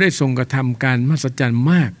ค์จึงไม่ได้ทรงกระทำการมหัศจรรย์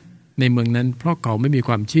มากในเมืองนั้นเพราะเขาไม่มีค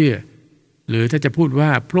วามเชื่อหรือถ้าจะพูดว่า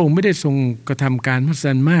พระองค์ไม่ได้ทรงกระทำการมหัศจ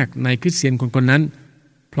รรย์มากในคริสเตียนคนๆนั้น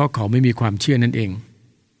เพราะเขาไม่มีความเชื่อนั่นเอง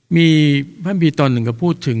มีพระคัมภีร์ตอนหนึ่งก็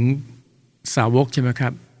พูดถึงสาวกใช่ไหมครั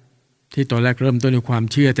บที่ตอนแรกเริ่มต้นด้วยความ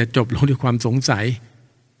เชื่อแต่จบลงด้วยความสงสัย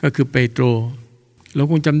ก็คือเปโตรเรา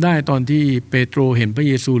คงจำได้ตอนที่เปโตรเห็นพระ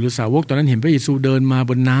เยซูหรือสาวกตอนนั้นเห็นพระเยซูเดินมา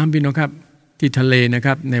บนน้ำพี่น้องครับที่ทะเลนะค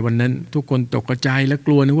รับในวันนั้นทุกคนตกใจและก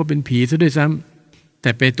ลัวนึกว่าเป็นผีซะด้วยซ้ำแต่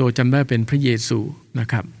เปโตรจำได้เป็นพระเยซูนะ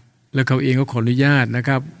ครับแล้วเขาเองก็ขออนุญาตนะค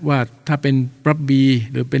รับว่าถ้าเป็นรับบี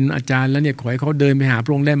หรือเป็นอาจารย์แล้วเนี่ยขอให้เขาเดินไปหาพ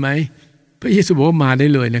ระองค์ได้ไหมพระเยซูบอกว่ามาได้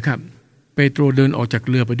เลยนะครับเปโตรเดินออกจาก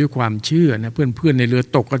เรือไปด้วยความเชื่อนะเพื่อนๆในเรือ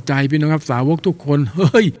ตกใจพี่น้องครับสาวกทุกคนเ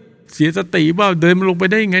ฮ้ยเสียสติบ้าเดินลงไป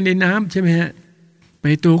ได้ยังไงในน้ำใช่ไหมฮะเป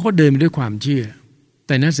โตรก็เดินไปด้วยความเชื่อแ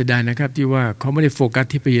ต่น่าเสียดายนะครับที่ว่าเขาไม่ได้โฟกัส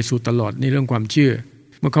ที่พระเยซูตลอดในเรื่องความเชื่อ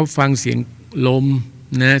เมื่อเขาฟังเสียงลม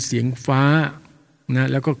นะเสียงฟ้านะ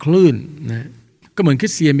แล้วก็คลื่นนะก็เหมือนคริ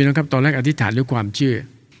สเตียนพี่น้องครับตอนแรกอธิษฐานด้วยความเชื่อ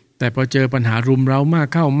แต่พอเจอปัญหารุมเร้ามาก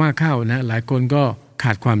เข้านะหลายคนก็ข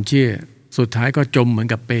าดความเชื่อสุดท้ายก็จมเหมือน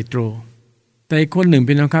กับเปโตรแต่อีกคนหนึ่ง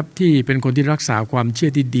พี่น้องครับที่เป็นคนที่รักษาความเชื่อ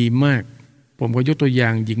ที่ดีมากผมก็ยกตัวอย่า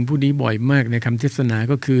งหญิงผู้นี้บ่อยมากในคำเทศนา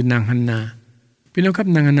ก็คือนางฮันนาพี่น้องครับ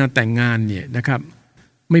นางฮันนาแต่งงานเนี่ยนะครับ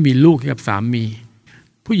ไม่มีลูกให้กับสามี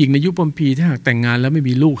ผู้หญิงในยุคปัมพีถ้าหากแต่งงานแล้วไม่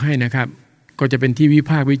มีลูกให้นะครับก็จะเป็นที่วิ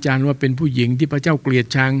พากษ์วิจารณ์ว่าเป็นผู้หญิงที่พระเจ้าเกลียด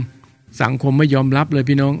ชังสังคมไม่ยอมรับเลย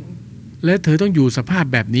พี่น้องและเธอต้องอยู่สภาพ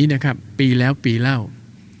แบบนี้นะครับปีแล้วปีเล่า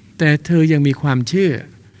แต่เธอยังมีความเชื่อ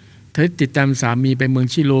เธอติดตามสามีไปเมือง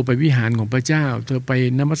ชิโลไปวิหารของพระเจ้าเธอไป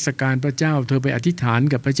นมัสการพระเจ้าเธอไปอธิษฐาน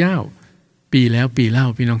กับพระเจ้าปีแล้วปีเล่า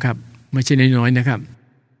พี่น้องครับไม่ใช่น้อยๆนะครับ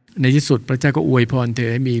ในที่สุดพระเจ้าก็อวยพรเธอ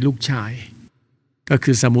ให้มีลูกชายก็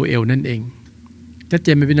คือซามูเอลนั่นเองชัดเจ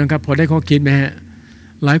นไหมพี่น้องครับพอได้ข้อคิดไหมฮะ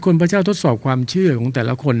หลายคนพระเจ้าทดสอบความเชื่อของแต่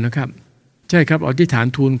ละคนนะครับใช่ครับอธิษฐาน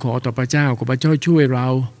ทูลขอต่อพระเจ้าขอพระเจ้าช่วยเรา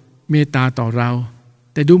เมตตาต่อเรา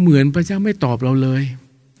แต่ดูเหมือนพระเจ้าไม่ตอบเราเลย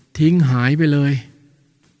ทิ้งหายไปเลย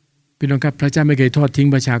พี่น้องครับพระเจ้าไม่เคยทอดทิ้ง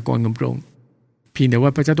ประชากรของพระองค์เพียงแต่ว่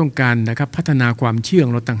าพระเจ้าต้องการนะครับพัฒนาความเชื่อข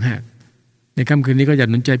องเราต่างหากในค่ำคืนนี้ก็อยาก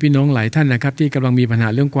หนุนใจพี่น้องหลายท่านนะครับที่กำลังมีปัญหา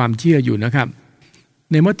เรื่องความเชื่ออยู่นะครับ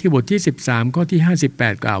ในมัทธิวบทที่13ข้อที่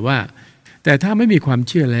58กล่าวว่าแต่ถ้าไม่มีความเ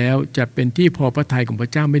ชื่อแล้วจะเป็นที่พอพระทัยของพร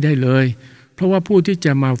ะเจ้าไม่ได้เลยเพราะว่าผู้ที่จ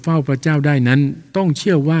ะมาเฝ้าพระเจ้าได้นั้นต้องเ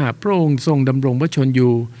ชื่อว่าพระองค์ทรงดำรงพระชนอ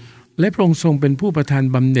ยู่และพระองค์ทรงเป็นผู้ประทาน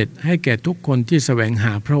บำเหน็จให้แก่ทุกคนที่แสวงห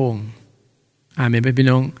าพระองค์อาเมนพี่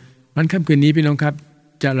น้องวันค่ำคืนนี้พี่น้องครับ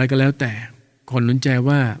จะอะไรก็แล้วแต่ขอหนุนใจ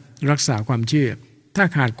ว่ารักษาความเชื่อถ้า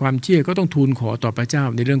ขาดความเชื่อก็ต้องทูลขอต่อพระเจ้า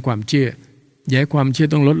ในเรื่องความเชื่ออย่าให้ความเชื่อ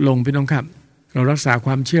ต้องลดลงพี่น้องครับเรารักษาค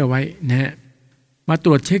วามเชื่อไว้นะฮะมาต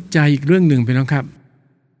รวจเช็คใจอีกเรื่องหนึ่งพี่น้องครับ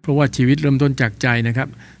เพราะว่าชีวิตเริ่มต้นจากใจนะครับ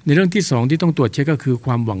ในเรื่องที่2ที่ต้องตรวจเช็คก็คือค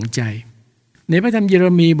วามหวังใจในพระธรรมเยเร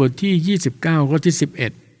มีบทที่29ข้อที่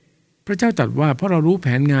11พระเจ้าตรัสว่าเพราะเรารู้แผ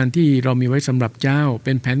นงานที่เรามีไว้สำหรับเจ้าเ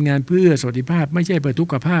ป็นแผนงานเพื่อสวัสดิภาพไม่ใช่เพื่อทุก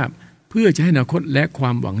ขภาพเพื่อจะให้อนาคตและคว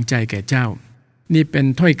ามหวังใจแก่เจ้านี่เป็น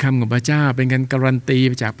ถ้อยคำของพระเจ้าเป็นการการันตี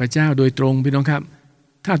จากพระเจ้าโดยตรงพี่น้องครับ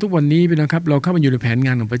ถ้าทุกวันนี้พี่น้องครับเราเข้ามาอยู่ในแผนง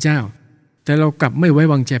านของพระเจ้าแต่เรากลับไม่ไว้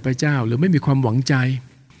วางใจพระเจ้าหรือไม่มีความหวังใจ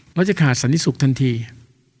เราจะขาดสันติสุขทันที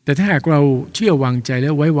แต่ถ้าหากเราเชื่อวางใจและ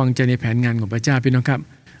ไว้วางใจในแผนงานของพระเจ้าพี่น้องครับ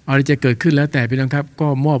อะไรจะเกิดขึ้นแล้วแต่พี่น้องครับก็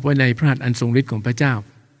มอบไว้ในพระหัตถ์อันทรงฤทธิ์ของพระเจ้า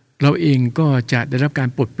เราเองก็จะได้รับการ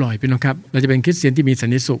ปลดปล่อยพี่น้องครับเราจะเป็นคริสเตียนที่มีสัน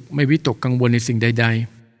ติสุขไม่วิตกกังวลในสิ่งใด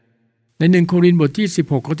ๆใน1โครินธ์บทที่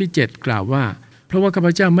16ข้อที่7กล่าวว่าเพราะว่าข้าพ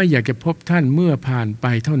เจ้าไม่อยากจะพบท่านเมื่อผ่านไป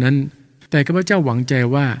เท่านั้นแต่ข้าพเจ้าหวังใจ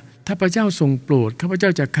ว่าถ้าพระเจ้าทรงโปรดข้าพเจ้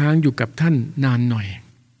าจะค้างอยู่กับท่านนานหน่อย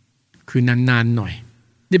คือนานๆหน่อย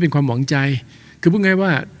นี่เป็นความหวังใจคือพูดง่ายว่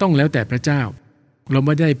าต้องแล้วแต่พระเจ้าเราไ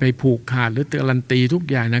ม่ได้ไปผูกขาดหรือการันตีทุก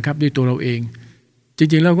อย่างนะครับด้วยตัวเราเองจ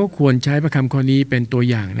ริงๆเราก็ควรใช้พระคำข้อนี้เป็นตัว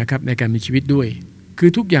อย่างนะครับในการมีชีวิตด้วยคือ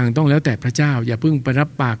ทุกอย่างต้องแล้วแต่พระเจ้าอย่าเพิ่งไปรับ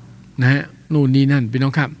ปากนะฮะนู่นนี่นั่นพี่น้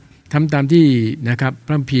องครับทำตามที่นะครับพ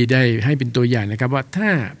ระคัมภีร์ได้ให้เป็นตัวอย่างนะครับว่าถ้า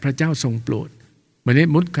พระเจ้าทรงโปรดเหมือนนี้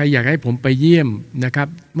มุดใครอยากให้ผมไปเยี่ยมนะครับ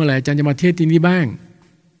เมื่อไหร่อาจารย์จะมาเทศน์ที่นี่บ้าง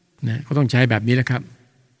นะก็ต้องใช้แบบนี้นะครับ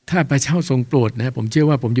ถ้าพระเจ้าทรงโปรดนะผมเชื่อ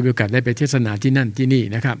ว่าผมจะมีโอกาสได้ไปเทศนาที่นั่นที่นี่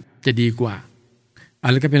นะครับจะดีกว่าอะ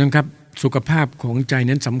ไรก็เป็นครับสุขภาพของใจ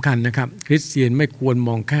นั้นสำคัญนะครับคริสเตียนไม่ควรม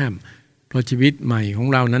องข้ามเพราะชีวิตใหม่ของ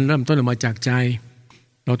เรานั้นเริ่มต้นออกมาจากใจ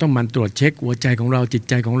เราต้องมันตรวจเช็คหัวใจของเราจิต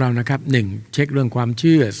ใจของเรานะครับ1เช็คเรื่องความเ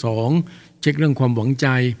ชื่อ2เช็คเรื่องความหวังใจ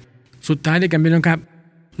สุดท้ายด้วยกันเป็นครับ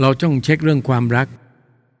เราต้องเช็คเรื่องความรัก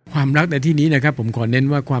ในที่นี้นะครับผมขอเน้น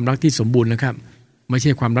ว่าความรักที่สมบูรณ์นะครับไม่ใ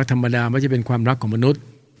ช่ความรักธรรมดาไม่ใช่เป็นความรักของมนุษย์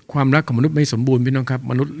ความรักของมนุษย์ไม่สมบูรณ์พี่น้องครับ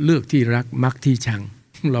มนุษย์เลือกที่รักมักที่ชัง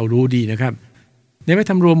เรารู้ดีนะครับในพระ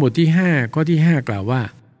ธรรมโรมบทที่5ข้อที่5กล่าวว่า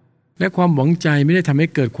และความหวังใจไม่ได้ทำให้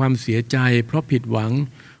เกิดความเสียใจเพราะผิดหวัง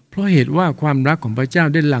เพราะเหตุว่าความรักของพระเจ้า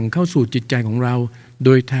ได้หลั่งเข้าสู่จิตใจของเราโด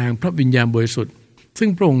ยทางพระวิญญาณบริสุทธิ์ซึ่ง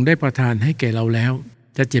พระองค์ได้ประทานให้แก่เราแล้ว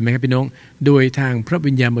ชัดเจนไหมครับพี่น้องโดยทางพระ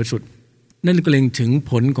วิญญาณบริสุทธิ์นั่นก็เล็งถึง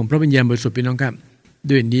ผลของพระวิญญาณบริสุทธิ์พี่น้องครับ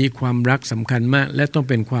ด้วยนี้ความรักสำคัญมากและต้อง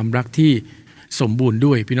เป็นความรักที่สมบูรณ์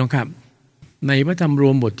ด้วยพี่น้องครับในพระธรรมโร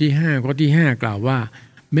มบทที่5ข้อที่5กล่าวว่า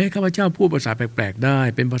แม้ข้าพเจ้าพูดภาษาแปลกๆได้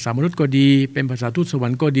เป็นภาษามนุษย์ก็ดีเป็นภาษาทูตสวร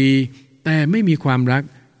รค์ก็ดีแต่ไม่มีความรัก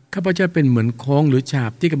ข้าพเจ้าเป็นเหมือนโค้งหรือฉา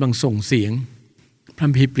บที่กำลังส่งเสียงพระคั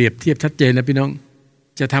มภีร์เปรียบเทียบชัดเจนนะพี่น้อง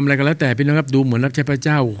จะทำอะไรก็แล้วแต่พี่น้องครับดูเหมือนรับใช้พระเ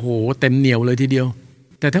จ้าโอ้โหเต็มเหนียวเลยทีเดียว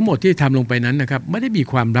แต่ทั้งหมดที่ทำลงไปนั้นนะครับไม่ได้มี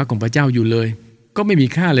ความรักของพระเจ้าอยู่เลยก็ไม่มี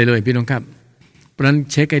ค่าเลยพี่น้องครับเพราะฉะนั้น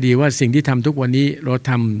เช็คให้ดีว่าสิ่งที่ทำทุกวันนี้เรา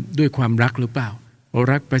ทำด้วยความรักหรือเปล่าเรา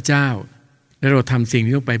รักพระเจ้าและเราทำสิ่ง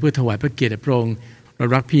นี้ลงไปเพื่อถวายพระเกียรติแด่พระองค์เรา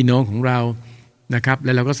รักพี่น้องของเรานะครับแล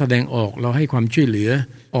ะเราก็แสดงออกเราให้ความช่วยเหลือ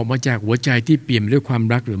ออกมาจากหัวใจที่เปี่ยมด้วยความ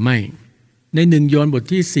รักหรือไม่ใน1 โยนบท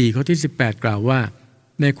ที่4ข้อที่18กล่าวว่า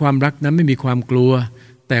ในความรักนั้นไม่มีความกลัว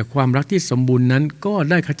แต่ความรักที่สมบูรณ์นั้นก็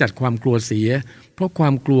ได้ขจัดความกลัวเสียเพราะควา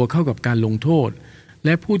มกลัวเข้ากับการลงโทษแล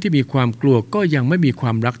ะผู้ที่มีความกลัวก็ยังไม่มีคว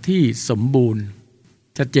ามรักที่สมบูรณ์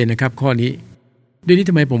ชัดเจนนะครับข้อนี้ด้วยนี้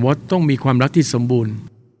ทำไมผมว่าต้องมีความรักที่สมบูรณ์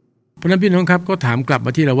เพราะฉะนั้นพี่น้องครับก็ถามกลับม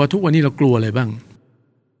าที่เราว่าทุกวันนี้เรากลัวอะไรบ้าง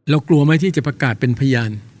เรากลัวไหมที่จะประกาศเป็นพยา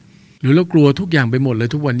นหรือเรากลัวทุกอย่างไปหมดเลย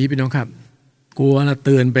ทุกวันนี้พี่น้องครับกลัวเราเ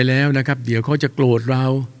ตือนไปแล้วนะครับเดี๋ยวเขาจะโกรธเรา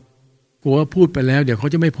กลัวพูดไปแล้วเดี๋ยวเขา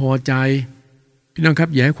จะไม่พอใจพี่น้องครับ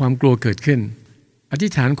อย่าให้ความกลัวเกิดขึ้นอธิ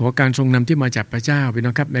ษฐานขอการทรงนำที่มาจากพระเจ้าพี่น้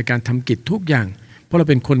องครับในการทำกิจทุกอย่างเพราะเรา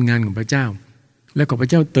เป็นคนงานของพระเจ้าและขอพระ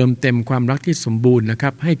เจ้าเติมเต็มความรักที่สมบูรณ์นะครั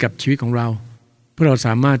บให้กับชีวิตของเราเพื่อเราส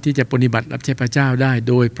ามารถที่จะปฏิบัติรับใช้พระเจ้าได้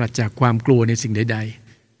โดยปราศจากความกลัวในสิ่งใด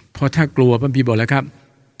ๆเพราะถ้ากลัวพระบิดาบอกแล้วครับ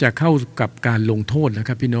จะเข้ากับการลงโทษนะค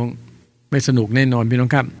รับพี่น้องไม่สนุกแน่นอนพี่น้อ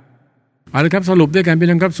งครับเอาละครับสรุปด้วยกันพี่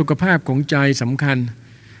น้องครับสุขภาพของใจสำคัญ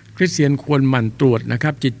คริสเตียนควรหมั่นตรวจนะค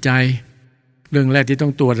รับจิตใจเรื่องแรกที่ต้อ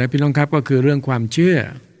งตรวจนะพี่น้องครับก็คือเรื่องความเชื่อ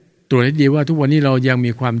ตรวจให้ดีว่าทุกวันนี้เรายัง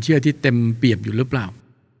มีความเชื่อที่เต็มเปี่ยมอยู่หรือเปล่า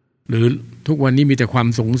หรือทุกวันนี้มีแต่ความ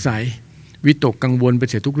สงสัยวิตกกังวลไป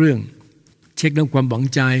เสียทุกเรื่องเช็คเรื่องความหวัง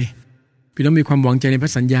ใจพ พี่น้องมีความหวังใจในพร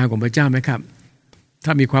ะสัญญาของพระเจ้าไหมครับถ้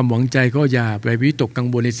ามีความหวังใจก็อย่าไปวิตกกัง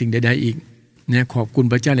วลในสิ่งใดๆอีกนะขอบคุณ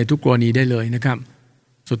พระเจ้าในทุกกรณีได้เลยนะครับ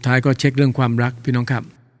สุดท้ายก็เช็คเรื่องความรักพี่น้องครับ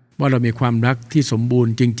ว่าเรามีความรักที่สมบูร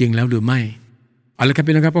ณ์จริงๆแล้วหรือไม่เอาละครับ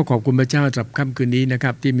พี่น้องครับก็ขอบคุณพระเจ้าสำหรับค่ำคืนนี้นะค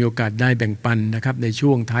รับที่มีโอกาสได้แบ่งปันนะครับในช่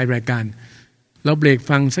วงท้ายรายการเราเบรก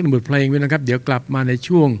ฟังสักบทเพลงไว้นะครับเดี๋ยวกลับมาใน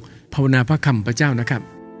ช่วงภาวนาพระคำพระเจ้านะครับ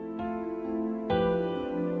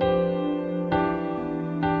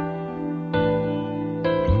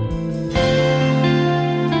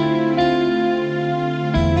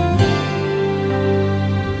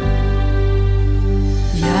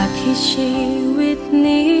ชีวิต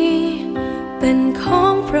นี้เป็นขอ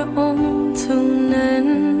งพระองค์เท่านั้น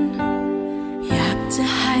อยากจะ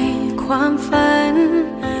ให้ความฝัน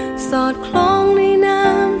สอดคล้องในน้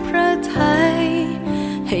ำพระทัย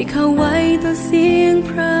ให้เข้าไว้ต่อเสียง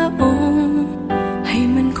พระองค์ให้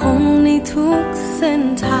มันคงในทุกเส้น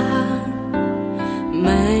ทางไ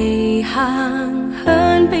ม่ห่างเหิ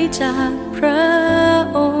นไปจากพระ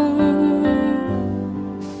องค์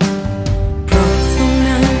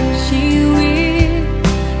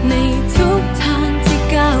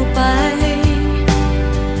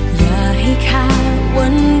วั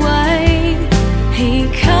นไว้ให้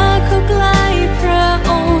ข้าเข้าใกล้พระ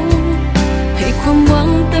องค์ให้ความหวัง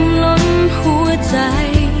เต็มล้นหัวใจ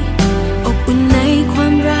อบอุ่นในควา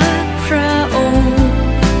มรักพระองค์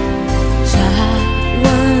จาก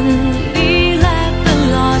วันนี้และต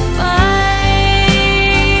ลอดไป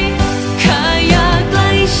ข้าอยากใก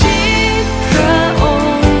ล้ชิดพระอง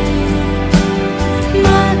ค์ม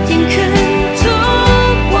ากยิ่งขึ้นทุ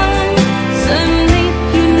กวันสนิท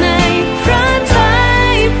อยู่ในพระ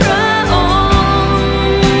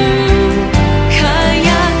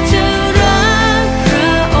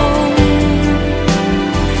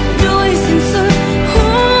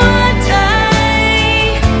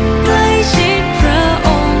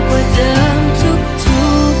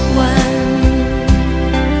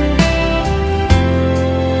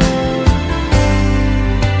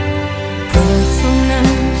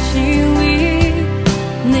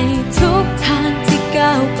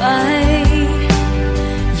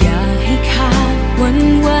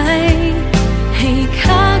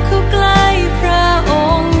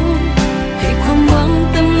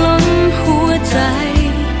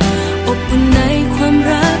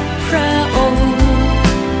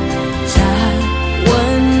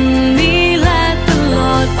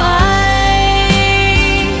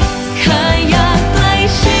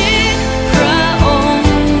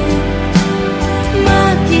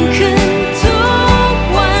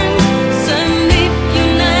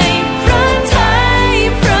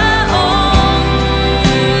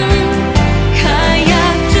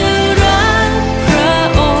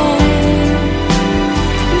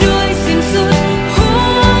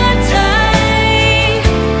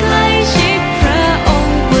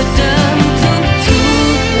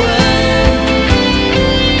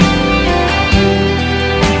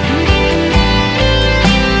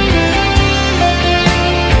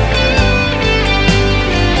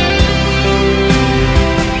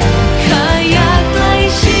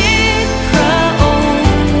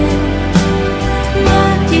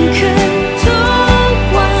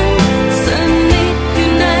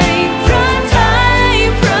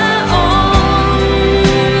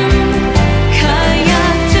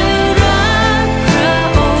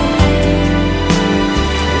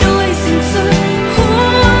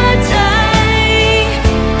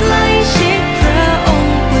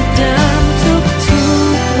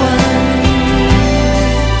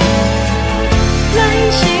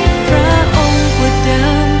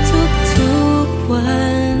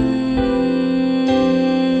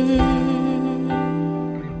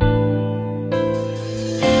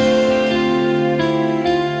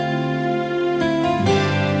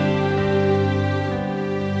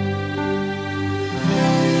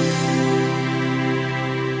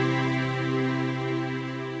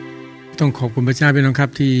ต้องขอบคุณพระเจ้าพี่น้องครั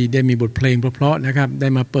บที่ได้มีบทเพลงเพราะๆนะครับได้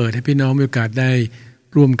มาเปิดให้พี่น้องมีโอกาสได้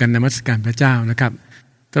ร่วมกันนมัสการพระเจ้านะครับ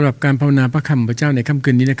สำหรับการภาวนาพระคำพระเจ้าในค่ำคื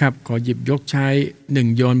นนี้นะครับขอหยิบยกใช้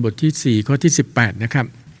1ยอห์นบทที่4ข้อที่18นะครับ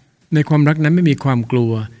ในความรักนั้นไม่มีความกลั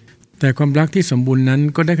วแต่ความรักที่สมบูรณ์นั้น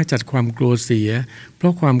ก็ได้ขจัดความกลัวเสียเพรา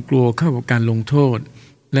ะความกลัวเข้ากับการลงโทษ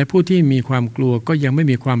และผู้ที่มีความกลัวก็ยังไม่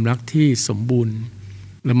มีความรักที่สมบูรณ์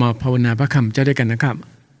เรามาภาวนาพระคำเจ้าด้วยกันนะครับ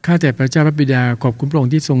ข้าแต่พระเจ้าพระบิดาขอบคุณพระอง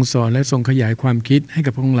ค์ที่ทรงสอนและทรงขยายความคิดให้กั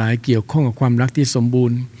บพระองค์หลายเกี่ยวข้องกับความรักที่สมบู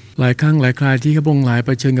รณ์หลายครั้งหลายคราที่พระองค์หลายเผ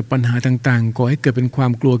ชิญกับปัญหาต่างๆก่อให้เกิดเป็นควา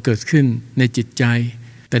มกลัวเกิดขึ้นในจิตใจ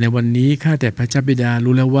แต่ในวันนี้ข้าแต่พระเจ้าบิดา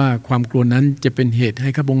รู้แล้วว่าความกลัวนั้นจะเป็นเหตุให้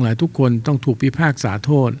ข้าพงหลายทุกคนต้องถูกพิพากษาโ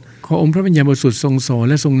ทษขอองค์พระวิญญาณบริสุทธิ์ทรงสอน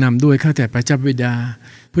และทรงนำด้วยข้าแต่พระเจ้าบิดา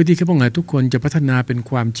เพื่อที่ข้าพงหลายทุกคนจะพัฒนาเป็น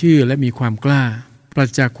ความเชื่อและมีความกล้าปราศ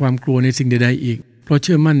จากความกลัวในสิ่งใดๆอีกเพราะเ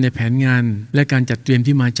ชื่อมั่นในแผนงานและการจัดเตรียม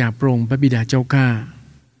ที่มาจากพระองค์พระบิดาเจ้าข้า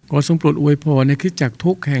ขอทรงโปรดอวยพรในคริสตจักร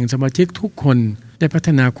ทุกแห่งสมาชิกทุกคนได้พัฒ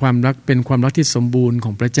นาความรักเป็นความรักที่สมบูรณ์ข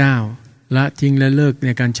องพระเจ้าละทิ้งและเลิกใน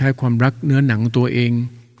การใช้ความรักเนื้อหนังตัวเอง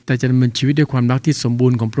แต่จะดำเนินชีวิตด้วยความรักที่สมบู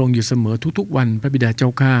รณ์ของพระองค์อยู่เสมอทุกๆวันพระบิดาเจ้า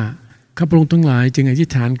ข้าข้าพระองค์ทั้งหลายจึงอธิ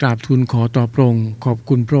ษฐานกราบทูลขอต่อพระองค์ขอบ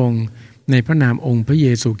คุณพระองค์ในพระนามองค์พระเย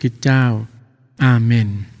ซูคริสต์เจ้าอาเมน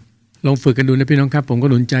ลองฝึกกันดูนะพี่น้องครับผมก็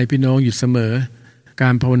หนุนใจพี่น้องอยู่เสมอกา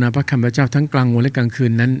รภาวนาพระคำพระเจ้าทั้งกลางวันและกลางคื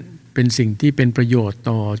นนั้นเป็นสิ่งที่เป็นประโยชน์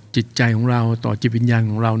ต่อจิตใจของเราต่อจิตวิญญาณ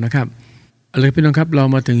ของเรานะครับเอาเลยพี่น้องครับเรา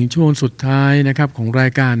มาถึงช่วงสุดท้ายนะครับของรา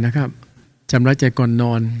ยการนะครับชำระใจก่อนน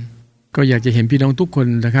อนก็อยากจะเห็นพี่น้องทุกคน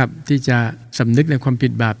นะครับที่จะสำนึกในความผิ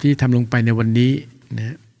ดบาปที่ทำลงไปในวันนี้น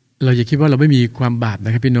ะเราอย่าคิดว่าเราไม่มีความบาปน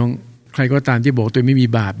ะครับพี่น้องใครก็ตามที่บอกตัวไม่มี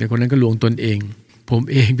บาปเนี่ยคนนั้นก็ลวงตนเองผม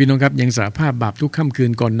เองพี่น้องครับยังสารภาพบาปทุกค่ำคื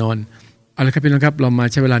นก่อนนอนเอาละครับพี่น้องครับเรามา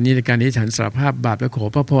ใช้เวลานี้ในการอธิษฐานสารภาพบาปและขอ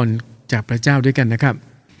พระพรจากพระเจ้าด้วยกันนะครับ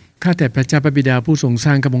ข้าแต่พระเจ้าพระบิดาผู้ทรงส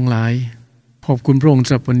ร้างข้าพงหลายขอบคุณพระองค์ส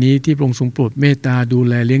ำหรับวันนี้ที่พระองค์ทรงโปรดเมตตาดู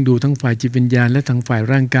แลเลี้ยงดูทั้งฝ่ายจิตวิญญาณและทั้งฝ่าย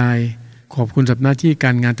ร่างกายขอบคุณสำหรับหน้าที่ก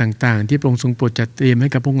ารงานต่างๆที่พระองค์ทรงโปรดจัดเตรียมให้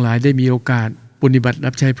กับพวกหลายได้มีโอกาสปฏิบัติ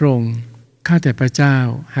รับใช้พระองค์ข้าแต่พระเจ้า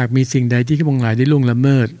หากมีสิ่งใดที่ข้าพงหลายได้ล่วงละเ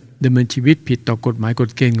มิดดำเนินชีวิตผิดต่อกฎหมายกฎ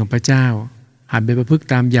เกณฑ์ของพระเจ้าหันไปประพฤติ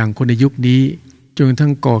ตามอย่างคนในยุคนี้จนทั้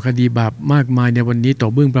งก่อคดีบาปมากมายในวันนี้ต่อ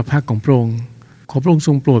เบื้องพระพักของพระองค์ขอพระองค์ท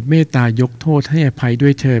รงโปรดเมตตายกโทษให้อภัยด้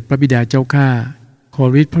วยเถิดพระบิดาเจ้าข้าขอ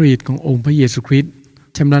ฤทธิ์พระฤทธิ์ขององค์พระเยซูคริสต์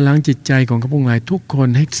ชำระล้างจิตใจของข้าพงหลายทุกคน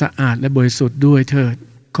ให้สะอาดและบริสุทธิ์ด้วยเถิด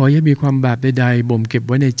ขออย่ามีความบาปใดๆบ่มเก็บไ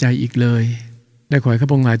ว้ในใจอีกเลยและขอให้ข้า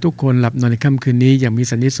พงหลายทุกคนหลับนอนในค่ำคืนนี้อย่างมี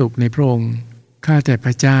สันติสุขในพระองค์ข้าแต่พ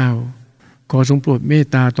ระเจ้าขอทรงโปรดเมต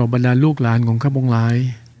ตาต่อบรรดาลูกหลานของข้าพงหลาย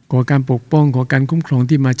ขอการปกป้องขอการคุ้มครอง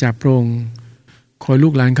ที่มาจากพระองค์ขอลู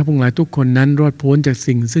กหลานข้าพงหลายทุกคนนั้นรอดพ้นจาก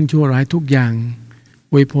สิ่งซึ่งชั่วร้ายทุกอย่าง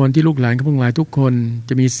อวยพรที่ลูกหลานข้าพงหลายทุกคนจ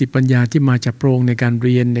ะมีสิทธิปัญญาที่มาจากพระองค์ในการเ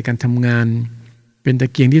รียนในการทำงานเป็นตะ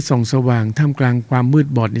เกียงที่ส่องสว่างท่ามกลางความมืด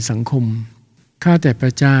บอดในสังคมข้าแต่พร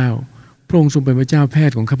ะเจ้าพระองค์ทรงเป็นพระเจ้าแพ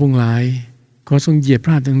ทย์ของข้าพงหลายขอทรงเหยียบพร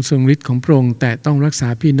ะหัตถ์อันทรงฤทธิ์ของพระองค์แต่ต้องรักษา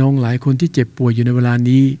พี่น้องหลายคนที่เจ็บป่วยอยู่ในเวลา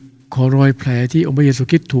นี้ขอรอยแผลที่องค์พระเยซู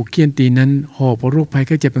คริสต์ถูกเฆี่ยนตีนั้นห่อพโรคภัยไ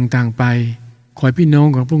ข้เจ็บต่างๆไปขอให้พี่น้อง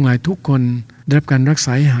ของพวกหลายทุกคนได้รับการรักษ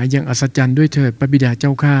าหายอย่างอัศจรรย์ด้วยเถิดพระบิดาเจ้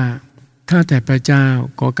าข้าข้าแต่พระเจ้า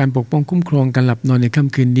ขอการปกป้องคุ้มครองการหลับนอนในค่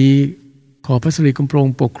ำคืนนี้ขอพระสิริของพระอง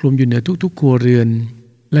ค์ปกคลุมอยู่เหนือทุกๆครัวเรือน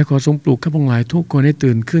และขอทรงปลุกข้าพงหลายทุกคนให้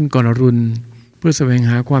ตื่นขึ้นก่อนอรุณเพื่อแสวง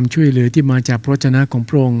หาความช่วยเหลือที่มาจากพระวจนะของ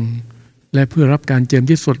พระองค์และเพื่อรับการเจิม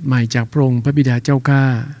ที่สดใหม่จากพระองค์พระบิดาเจ้าข้า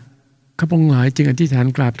ข้าพงหลายจึงอธิษฐาน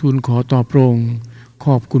กราบทูลขอต่อพระองค์ข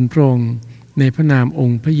อบคุณพระองค์ในพระนามอง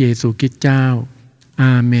ค์พระเยซูคริสต์เจ้าอ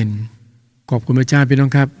าเมนขอบคุณพระเจ้าพี่น้อ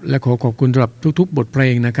งครับและขอบคุณสำหรับทุกๆบทเพล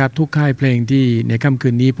งนะครับทุกค่ายเพลงที่ในค่ำคื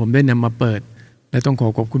นนี้ผมได้นำมาเปิดและต้องข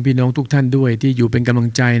อบคุณพี่น้องทุกท่านด้วยที่อยู่เป็นกำลัง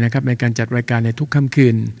ใจนะครับในการจัดรายการในทุกค่ำคื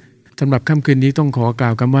นสำหรับค่ำคืนนี้ต้องขอกล่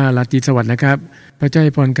าวคำว่าราตรีสวัสดิ์นะครับพระเจ้าใ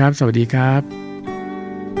ห้พรครับสวัสดีครับ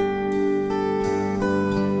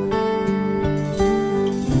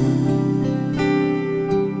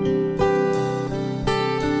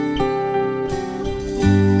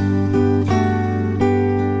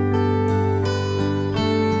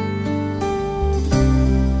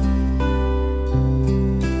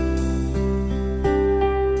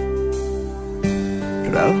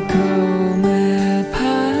เราเข้ามา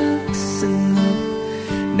พักสงบ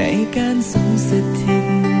ในการทรงสถิต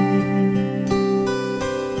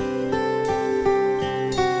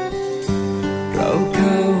เราเ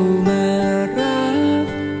ข้ามารับ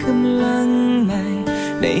กำลังใหม่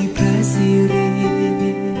ในพระสิริ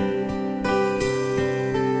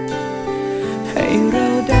ให้เรา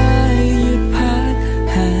ได้หยุดพัก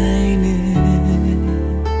หายเหนื่อย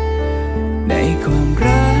ในความ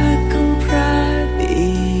รักของพระบิ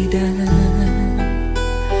ดา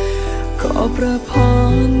ขอพระพ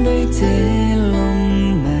รได้เทลง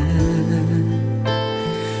มา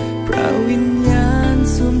พระวิญญาณ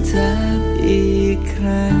สวมทับอีกค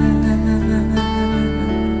รั้ง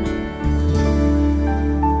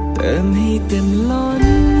เติมให้เต็มล้น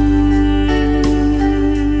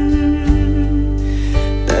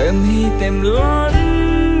เติมให้เต็มล้น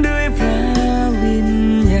ด้วยพระวิญ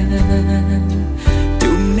ญาณ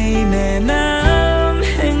จุ่มในแม่น้ำ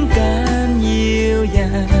แห่งการเยียวย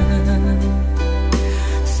า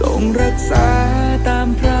ทรงรักษาตาม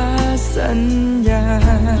พระสัญญา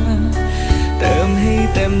เติมให้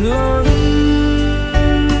เต็ม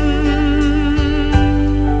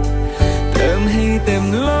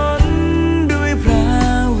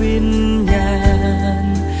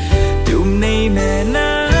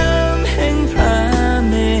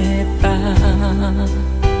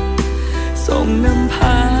ทรงนำพ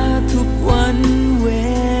าทุกวันเว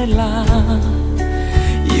ลา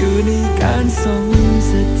อยู่ในการทรง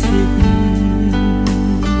สถิต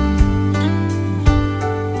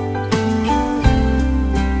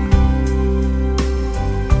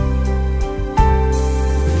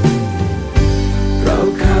เรา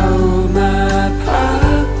เข้ามาพั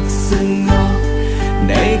กสงบ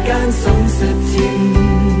ในการทรงสถิต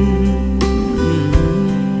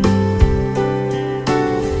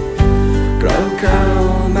เราเข้า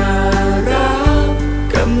มารับ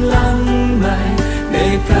กำลังใหม่ใน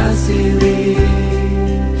พระสิริ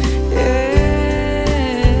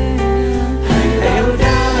ให้เราไ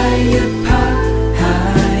ด้หยุดพักหา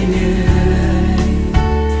ยเหนื่อย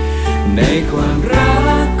ในความรั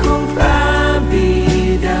กของพระบิ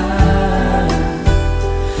ดา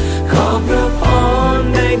ขอพระพร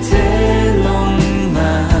ได้เทลงม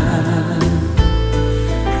า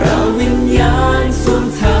พระวิญญาณทรง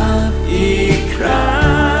ทับอีกครั้ง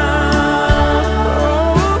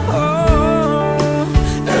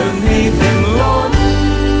เติมให้เต็มล้น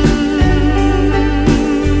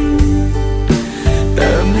เ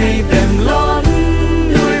ติมให้เต็มล้